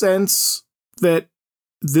get a sense that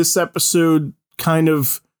this episode kind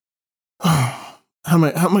of how am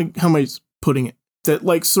I putting it? That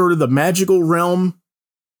like sort of the magical realm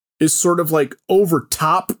is sort of like over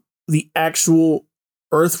top the actual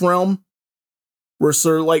Earth realm, where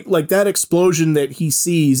sort of like that explosion that he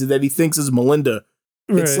sees and that he thinks is Melinda.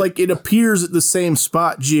 It's like it appears at the same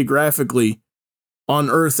spot geographically on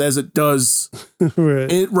Earth as it does,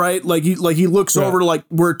 right? Like he looks over to like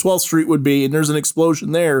where 12th Street would be, and there's an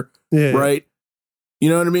explosion there, right? You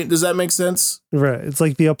know what I mean? Does that make sense? Right. It's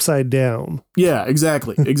like the upside down. Yeah,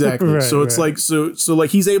 exactly. So it's like so like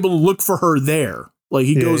he's able to look for her there. Like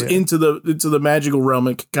he goes into the magical realm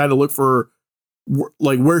and can kind of look for her,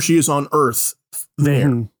 like where she is on Earth there.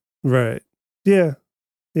 Mm-hmm. Right. Yeah.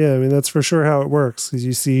 Yeah, I mean, that's for sure how it works, because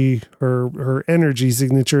you see her energy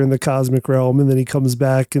signature in the cosmic realm, and then he comes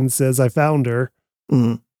back and says, I found her,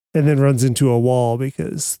 and then runs into a wall,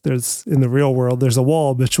 because in the real world, there's a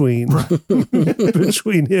wall between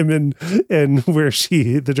between him and where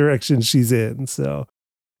the direction she's in. So,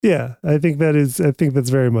 yeah, I think that's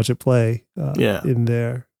very much at play in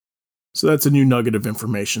there. So that's a new nugget of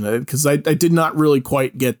information, because I did not really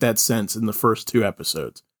quite get that sense in the first two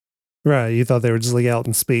episodes. Right, you thought they were just like out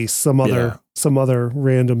in space, some other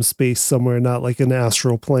random space somewhere, not like an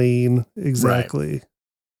astral plane exactly. Right.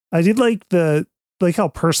 I did like how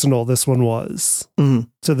personal this one was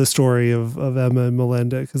to the story of Emma and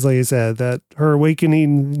Melinda, because like I said, that her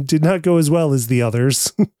awakening did not go as well as the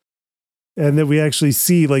others, and that we actually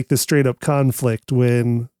see like the straight up conflict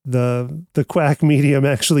when the quack medium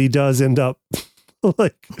actually does end up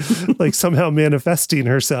like somehow manifesting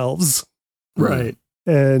herself, right.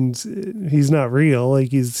 And he's not real, like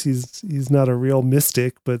he's not a real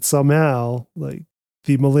mystic, but somehow like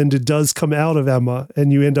the Melinda does come out of Emma,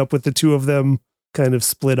 and you end up with the two of them kind of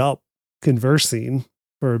split up conversing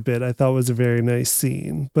for a bit. I thought was a very nice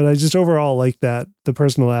scene, but I just overall like that the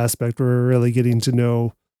personal aspect where we're really getting to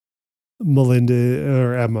know Melinda,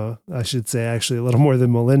 or Emma, I should say, actually a little more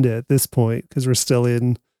than Melinda at this point, because we're still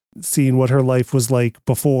in seeing what her life was like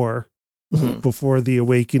before the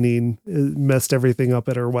awakening messed everything up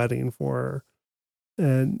at her wedding for her.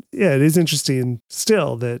 And yeah, it is interesting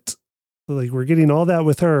still that like we're getting all that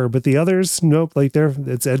with her, but the others, nope, like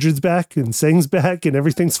it's Edred's back and Sang's back and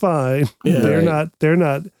everything's fine. Yeah, they're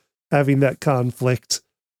not having that conflict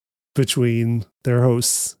between their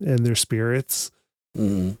hosts and their spirits.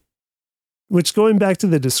 Which, going back to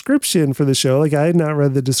the description for the show, like I had not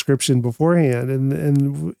read the description beforehand,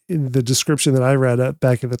 and in the description that I read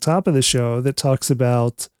back at the top of the show that talks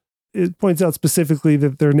about, it points out specifically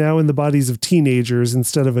that they're now in the bodies of teenagers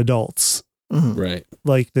instead of adults, right?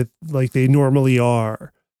 Like they normally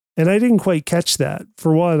are, and I didn't quite catch that.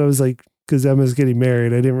 For one, I was like, because Emma's getting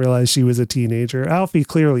married, I didn't realize she was a teenager. Alfie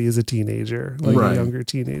clearly is a teenager, like a younger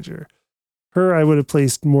teenager. Her, I would have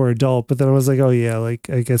placed more adult, but then I was like, oh yeah, like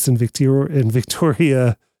I guess in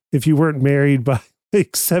Victoria, if you weren't married by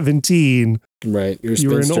like 17, right, you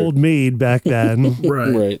were an old maid back then,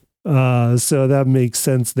 right. So that makes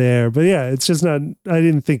sense there. But yeah, it's just not. I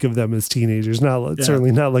didn't think of them as teenagers.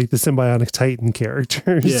 Certainly not like the Symbionic Titan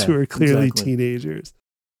characters who are clearly teenagers.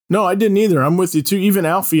 No, I didn't either. I'm with you too. Even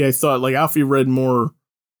Alfie, I thought like Alfie read more,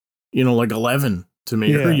 like 11 to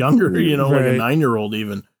me, or younger, like a 9-year-old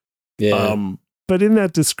even. Yeah. But in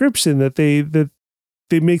that description that they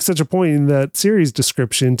make such a point in that series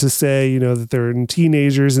description to say, that they're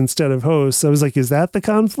teenagers instead of hosts. I was like, is that the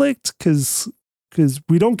conflict? Because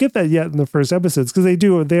we don't get that yet in the first episodes, because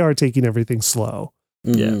they are taking everything slow,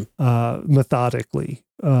 methodically.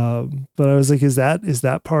 But I was like, is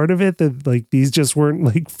that part of it, that like these just weren't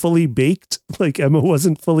like fully baked? Like Emma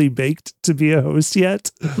wasn't fully baked to be a host yet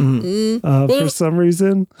for some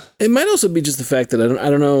reason. It might also be just the fact that I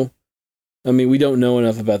don't know. I mean, we don't know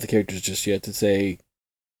enough about the characters just yet to say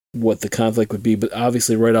what the conflict would be, but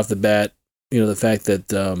obviously right off the bat, the fact that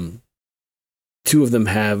two of them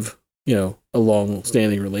have a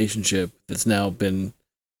long-standing relationship that's now been,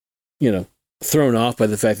 thrown off by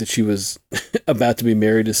the fact that she was about to be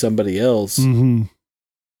married to somebody else. Mm-hmm.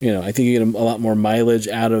 I think you get a lot more mileage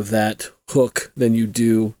out of that hook than you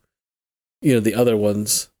do, the other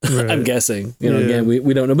ones. Right. I'm guessing. Again,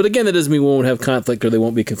 we don't know. But again, that doesn't mean we won't have conflict or they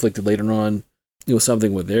won't be conflicted later on.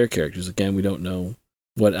 Something with their characters. Again, we don't know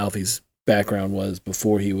what Alfie's background was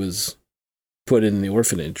before he was put in the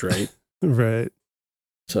orphanage, right? Right.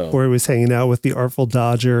 So, or he was hanging out with the Artful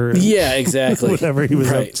Dodger. Yeah, exactly. Whatever he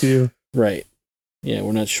was up to. Right. Yeah,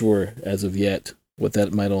 we're not sure as of yet what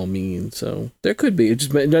that might all mean. So there could be.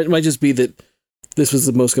 It might just be that this was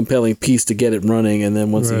the most compelling piece to get it running, and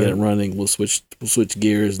then once we get it running, we'll switch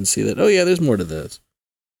gears and see that, oh yeah, there's more to this.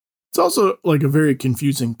 It's also like a very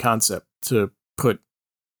confusing concept to put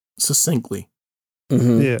succinctly.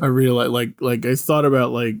 Mm-hmm. Yeah. I really like I thought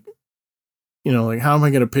about like how am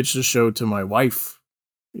I going to pitch the show to my wife?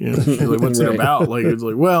 She's like, what's it about? Like, it's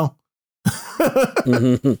like, well,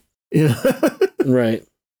 mm-hmm. Right.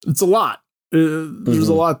 It's a lot. There's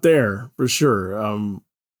a lot there for sure.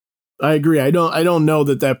 I agree. I don't know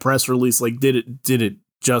that press release like did it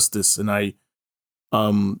justice. And I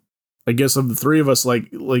guess of the three of us, like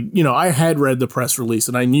I had read the press release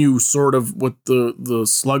and I knew sort of what the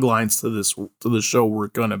slug lines to the show were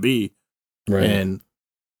gonna be. Right. And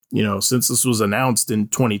since this was announced in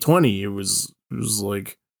 2020, it was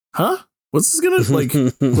like, huh? What's this gonna like?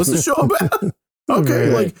 What's the show about? Okay,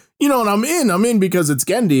 right. like and I'm in because it's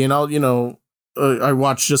Genndy, and I'll I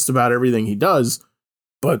watch just about everything he does.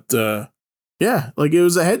 But yeah, like it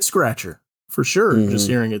was a head scratcher for sure, just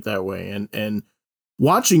hearing it that way, and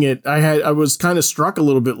watching it, I was kind of struck a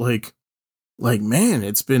little bit like man,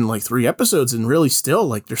 it's been like 3 episodes, and really still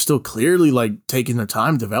like they're still clearly like taking their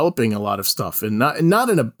time developing a lot of stuff, and not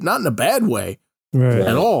in a bad way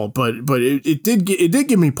at all. But it did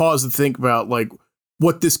give me pause to think about like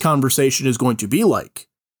what this conversation is going to be like,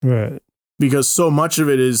 right? Because so much of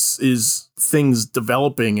it is things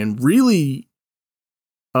developing and really.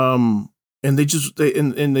 And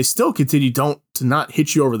they still continue to not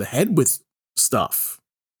hit you over the head with stuff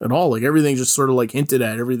at all. Like everything's just sort of like hinted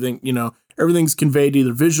at. Everything, everything's conveyed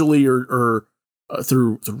either visually or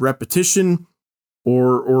through repetition,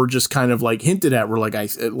 or just kind of like hinted at. Where like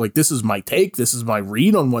this is my take, this is my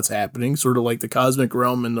read on what's happening. Sort of like the cosmic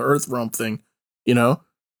realm and the earth realm thing,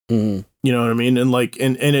 Mm-hmm. You know what I mean? And like,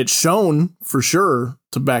 and it's shown for sure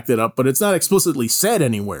to back that up, but it's not explicitly said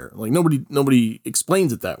anywhere. Like nobody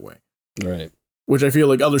explains it that way. Right. Which I feel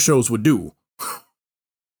like other shows would do.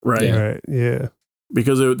 Right. Yeah. Right. Yeah.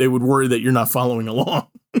 Because they would worry that you're not following along.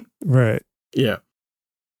 Right. Yeah.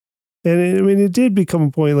 And it did become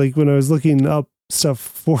a point, like when I was looking up stuff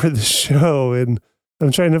for the show and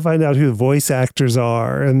I'm trying to find out who the voice actors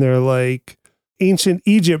are, and they're like, ancient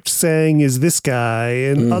Egypt sang is this guy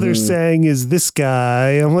and others sang is this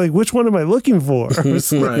guy. I'm like, which one am I looking for?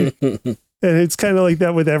 Right. And it's kind of like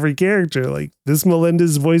that with every character. Like this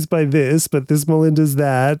Melinda's voiced by this, but this Melinda's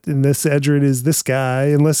that, and this Edred is this guy,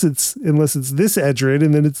 unless it's this Edred,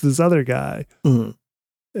 and then it's this other guy. Mm-hmm.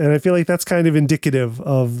 And I feel like that's kind of indicative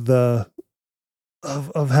of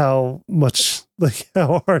of how much, like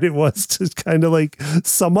how hard it was to kind of like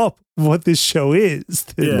sum up what this show is.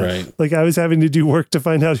 Yeah. Right. Like I was having to do work to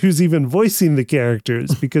find out who's even voicing the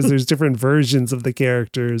characters, because there's different versions of the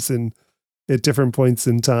characters and at different points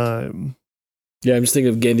in time. Yeah, I'm just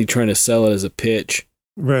thinking of Genndy trying to sell it as a pitch.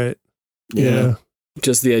 Right. Yeah.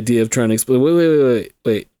 Just the idea of trying to explain,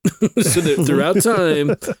 wait. So they're throughout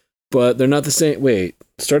time, but they're not the same. Wait,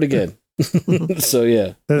 start again. So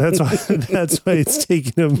yeah, that's why it's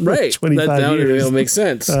taken him 25 years. It'll make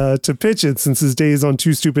sense to pitch it, since his days on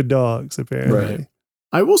Two Stupid Dogs, apparently. Right.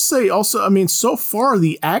 I will say also, I mean, so far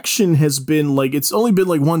the action has been like, it's only been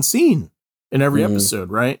like one scene in every episode,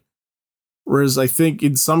 right? Whereas I think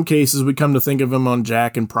in some cases we come to think of him on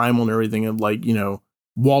Jack and Primal and everything of like,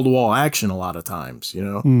 wall-to-wall action a lot of times,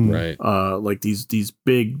 Right. like these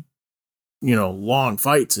big, long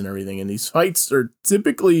fights and everything. And these fights are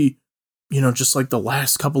typically, just like the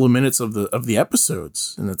last couple of minutes of the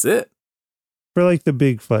episodes, and that's it. For like the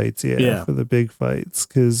big fights, yeah. For the big fights,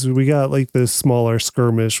 because we got like the smaller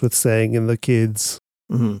skirmish with Sang and the kids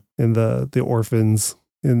and the orphans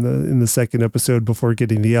in the second episode before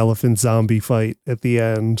getting the elephant zombie fight at the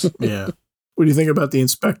end. Yeah. What do you think about the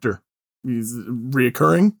inspector? He's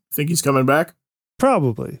reoccurring? Think he's coming back?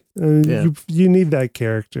 Probably. Yeah. You need that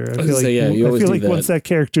character. I feel like once that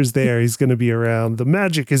character's there, he's going to be around. The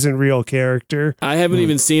magic isn't real character. I haven't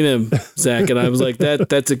even seen him, Zach, and I was like,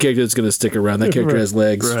 that's a character that's going to stick around. That character has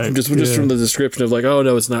legs. Right. Just from the description of like, oh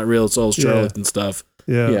no, it's not real. It's all Charlotte and stuff.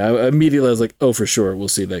 Yeah. I immediately was like, oh, for sure, we'll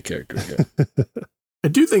see that character again. I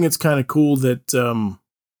do think it's kind of cool that the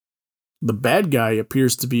bad guy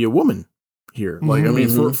appears to be a woman here. Like, I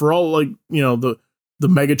mean, for all like, you know, the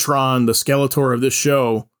Megatron, the Skeletor of this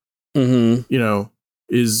show, you know,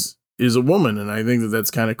 is a woman. And I think that that's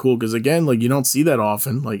kind of cool because, again, like, you don't see that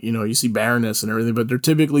often. Like, you know, you see Baroness and everything, but they're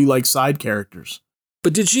typically like side characters.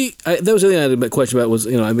 But did she, that was the thing I had a question about was,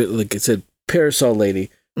 you know, I mean, like I said, Parasol Lady.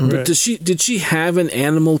 Right. Did she have an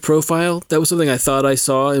animal profile? That was something I thought I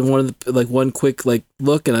saw in one quick like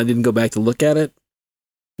look, and I didn't go back to look at it.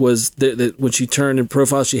 Was that when she turned in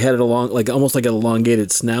profile, she had it almost like an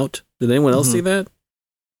elongated snout. Did anyone else see that?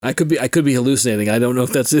 I could be hallucinating. I don't know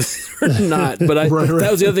if that's it or not. But that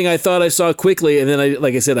was the other thing I thought I saw quickly, and then I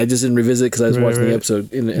just didn't revisit because I was watching the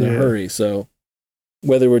episode in a hurry. So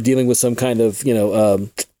whether we're dealing with some kind of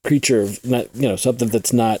creature, not something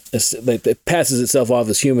that's not that passes itself off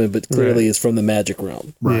as human, but clearly is from the magic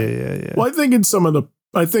realm. Right. Yeah. Well,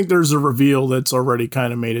 I think there's a reveal that's already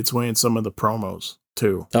kind of made its way in some of the promos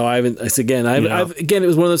too. Oh, it was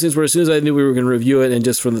one of those things where as soon as I knew we were going to review it, and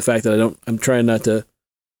just from the fact that I'm trying not to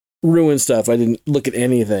ruin stuff, I didn't look at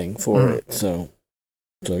anything for it. So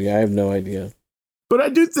yeah, I have no idea. But I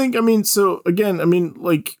do think, I mean, so again, I mean,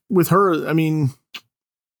 like with her, I mean,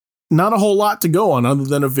 not a whole lot to go on other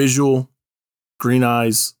than a visual, green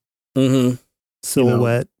eyes,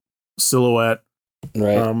 silhouette,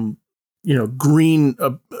 right? Green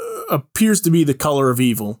appears to be the color of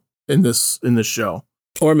evil in this show,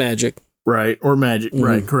 or magic, right? Or magic,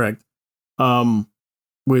 right? Correct.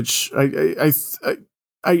 Which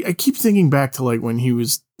I keep thinking back to like when he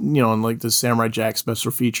was, in like the Samurai Jack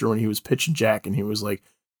special feature when he was pitching Jack and he was like,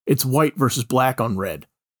 it's white versus black on red.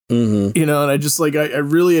 And I just like, I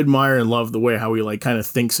really admire and love the way how he like kind of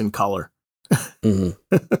thinks in color. And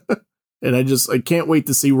I can't wait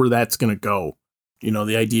to see where that's going to go.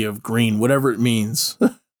 The idea of green, whatever it means.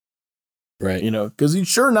 Right. Because he's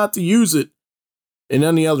sure not to use it in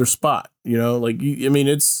any other spot,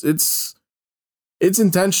 it's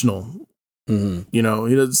intentional.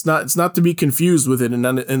 It's not to be confused with it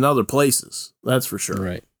in other places. That's for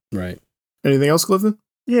sure. Right. Anything else, Clifton?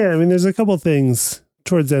 Yeah, I mean, there's a couple things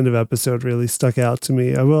towards the end of episode really stuck out to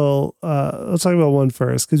me. I'll talk about one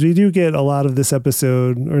first, because we do get a lot of this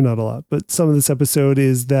episode, or not a lot, but some of this episode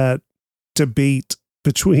is that debate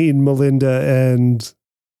between Melinda and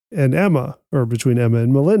Emma, or between Emma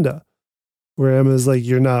and Melinda, where Emma's like,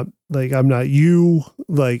 you're not, like, I'm not you,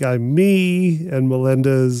 like, I'm me, and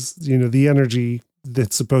Melinda's, the energy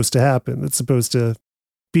that's supposed to happen, that's supposed to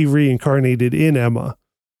be reincarnated in Emma.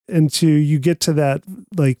 And you get to that,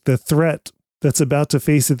 like, the threat that's about to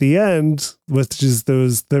face at the end, which is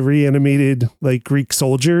the reanimated, like, Greek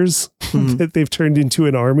soldiers that they've turned into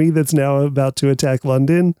an army that's now about to attack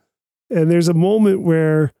London. And there's a moment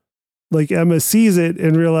where, like, Emma sees it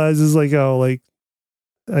and realizes, like, oh, like,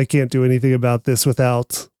 I can't do anything about this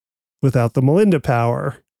without the Melinda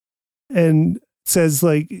power. And says,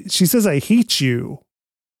 like, she says, I hate you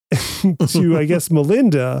to, I guess,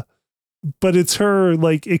 Melinda. But it's her,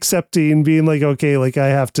 like, accepting, being like, okay, like, I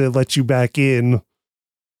have to let you back in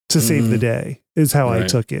to save the day, is how I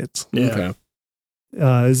took it. Yeah.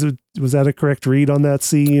 Okay. Was that a correct read on that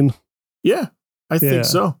scene? Yeah, I think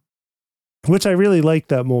so. Which I really liked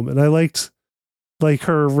that moment. I liked, like,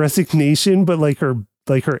 her resignation, but like her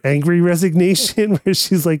angry resignation, where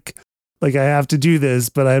she's like, I have to do this,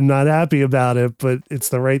 but I'm not happy about it, but it's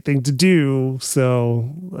the right thing to do.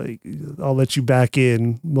 So, like, I'll let you back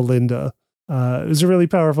in, Melinda. It was a really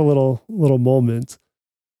powerful little moment.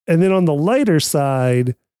 And then on the lighter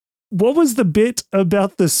side, what was the bit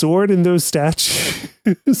about the sword and those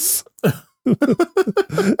statues?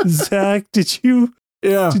 Zach, did you?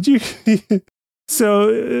 So,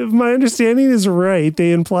 if my understanding is right,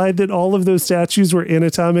 they implied that all of those statues were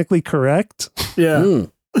anatomically correct. Yeah.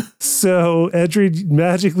 So Edred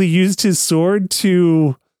magically used his sword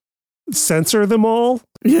to censor them all.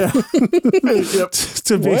 Yeah.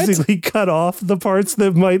 To basically cut off the parts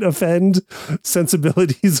that might offend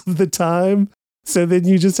sensibilities of the time. So then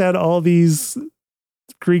you just had all these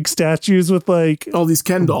Greek statues with, like, all these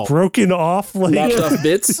Ken dolls broken off, like, lopped off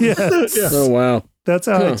bits. Yes. Yeah. Oh wow. That's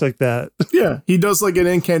how I took that. Yeah. He does like an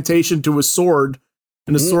incantation to his sword,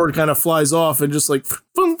 and the sword kind of flies off and just like,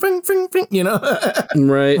 fing, fing, fing, fing,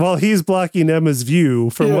 Right. While he's blocking Emma's view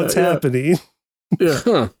from what's happening. Yeah.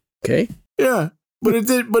 Huh. Okay. Yeah. But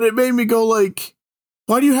it made me go like,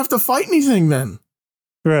 why do you have to fight anything then?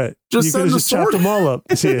 Right. Just you could send have the just chopped sword. them all up.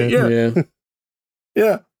 Yeah. Yeah.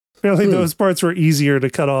 Yeah. Apparently those parts were easier to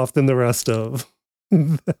cut off than the rest of.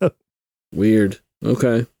 Weird.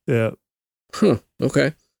 Okay. Yeah. Huh.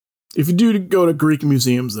 Okay. If you do go to Greek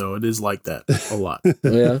museums, though, it is like that a lot. Oh,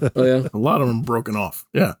 yeah. Oh, yeah. A lot of them broken off.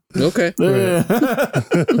 Yeah. Okay.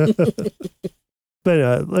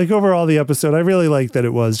 But like overall, the episode, I really like that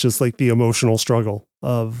it was just like the emotional struggle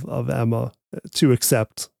of Emma to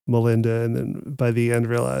accept Melinda, and then by the end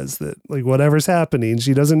realize that like whatever's happening,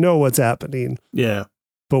 she doesn't know what's happening. Yeah.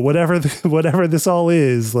 But whatever this all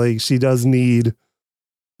is, like she does need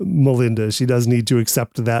Melinda. She does need to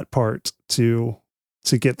accept that part to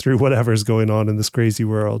get through whatever's going on in this crazy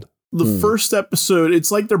world. The first episode,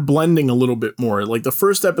 it's like they're blending a little bit more. Like the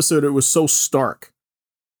first episode, it was so stark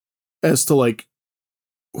as to like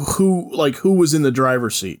who was in the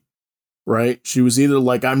driver's seat, right? She was either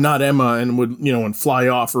like, I'm not Emma, and would, and fly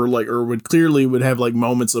off, or would have like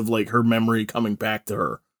moments of like her memory coming back to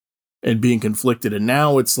her and being conflicted. And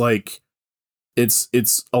now it's like,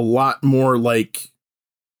 it's a lot more like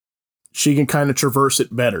she can kind of traverse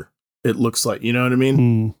it better. It looks like, you know what I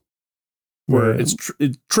mean? Where it's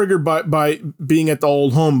triggered by being at the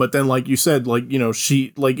old home, but then like you said, like,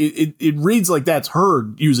 she like it reads like that's her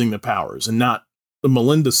using the powers and not the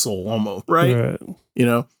Melinda soul almost, right?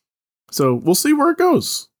 So we'll see where it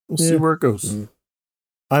goes.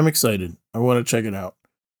 I'm excited. I want to check it out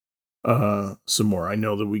some more. I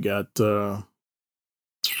know that we got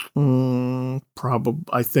probably,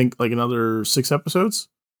 I think, like another 6 episodes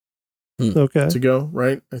to go,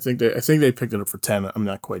 right? I think they picked it up for 10. I'm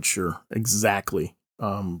not quite sure exactly.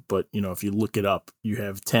 But if you look it up, you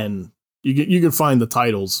have 10. You can find the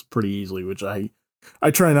titles pretty easily, which I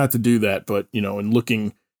try not to do that, but in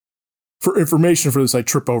looking for information for this, I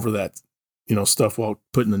trip over that, stuff while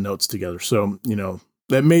putting the notes together. So,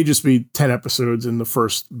 that may just be 10 episodes in the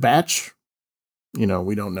first batch. We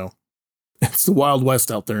don't know. It's the Wild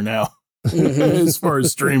West out there now as far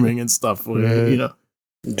as streaming and stuff,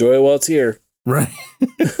 Enjoy it while it's here. Right.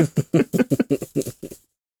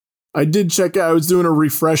 I did check out, I was doing a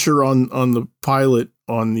refresher on the pilot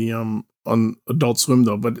on the on Adult Swim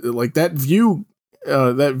though, but like that video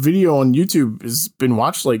on YouTube has been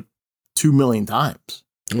watched like 2 million times.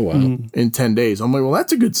 Oh wow. In 10 days. I'm like, well,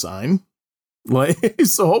 that's a good sign. Like,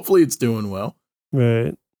 so hopefully it's doing well.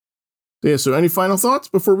 Right. Yeah, so any final thoughts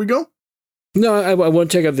before we go? No, I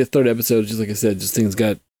want to check out the 3rd episode. Just like I said, just things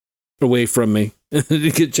got away from me. I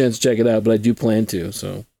didn't get a chance to check it out, but I do plan to.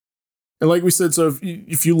 So, and like we said, so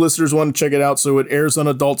if you listeners want to check it out, so it airs on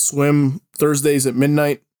Adult Swim Thursdays at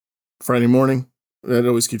midnight, Friday morning. That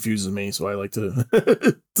always confuses me, so I like to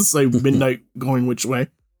to say midnight going which way.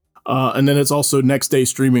 And then it's also next day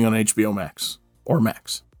streaming on HBO Max or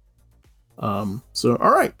Max. So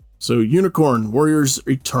all right. So Unicorn Warriors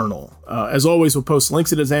Eternal. As always, we'll post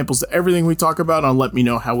links and examples to everything we talk about on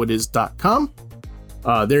letmeknowhowitis.com.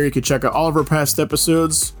 There you can check out all of our past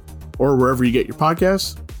episodes or wherever you get your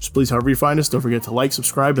podcasts. Just please, however you find us, don't forget to like,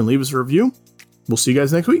 subscribe, and leave us a review. We'll see you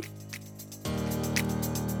guys next week.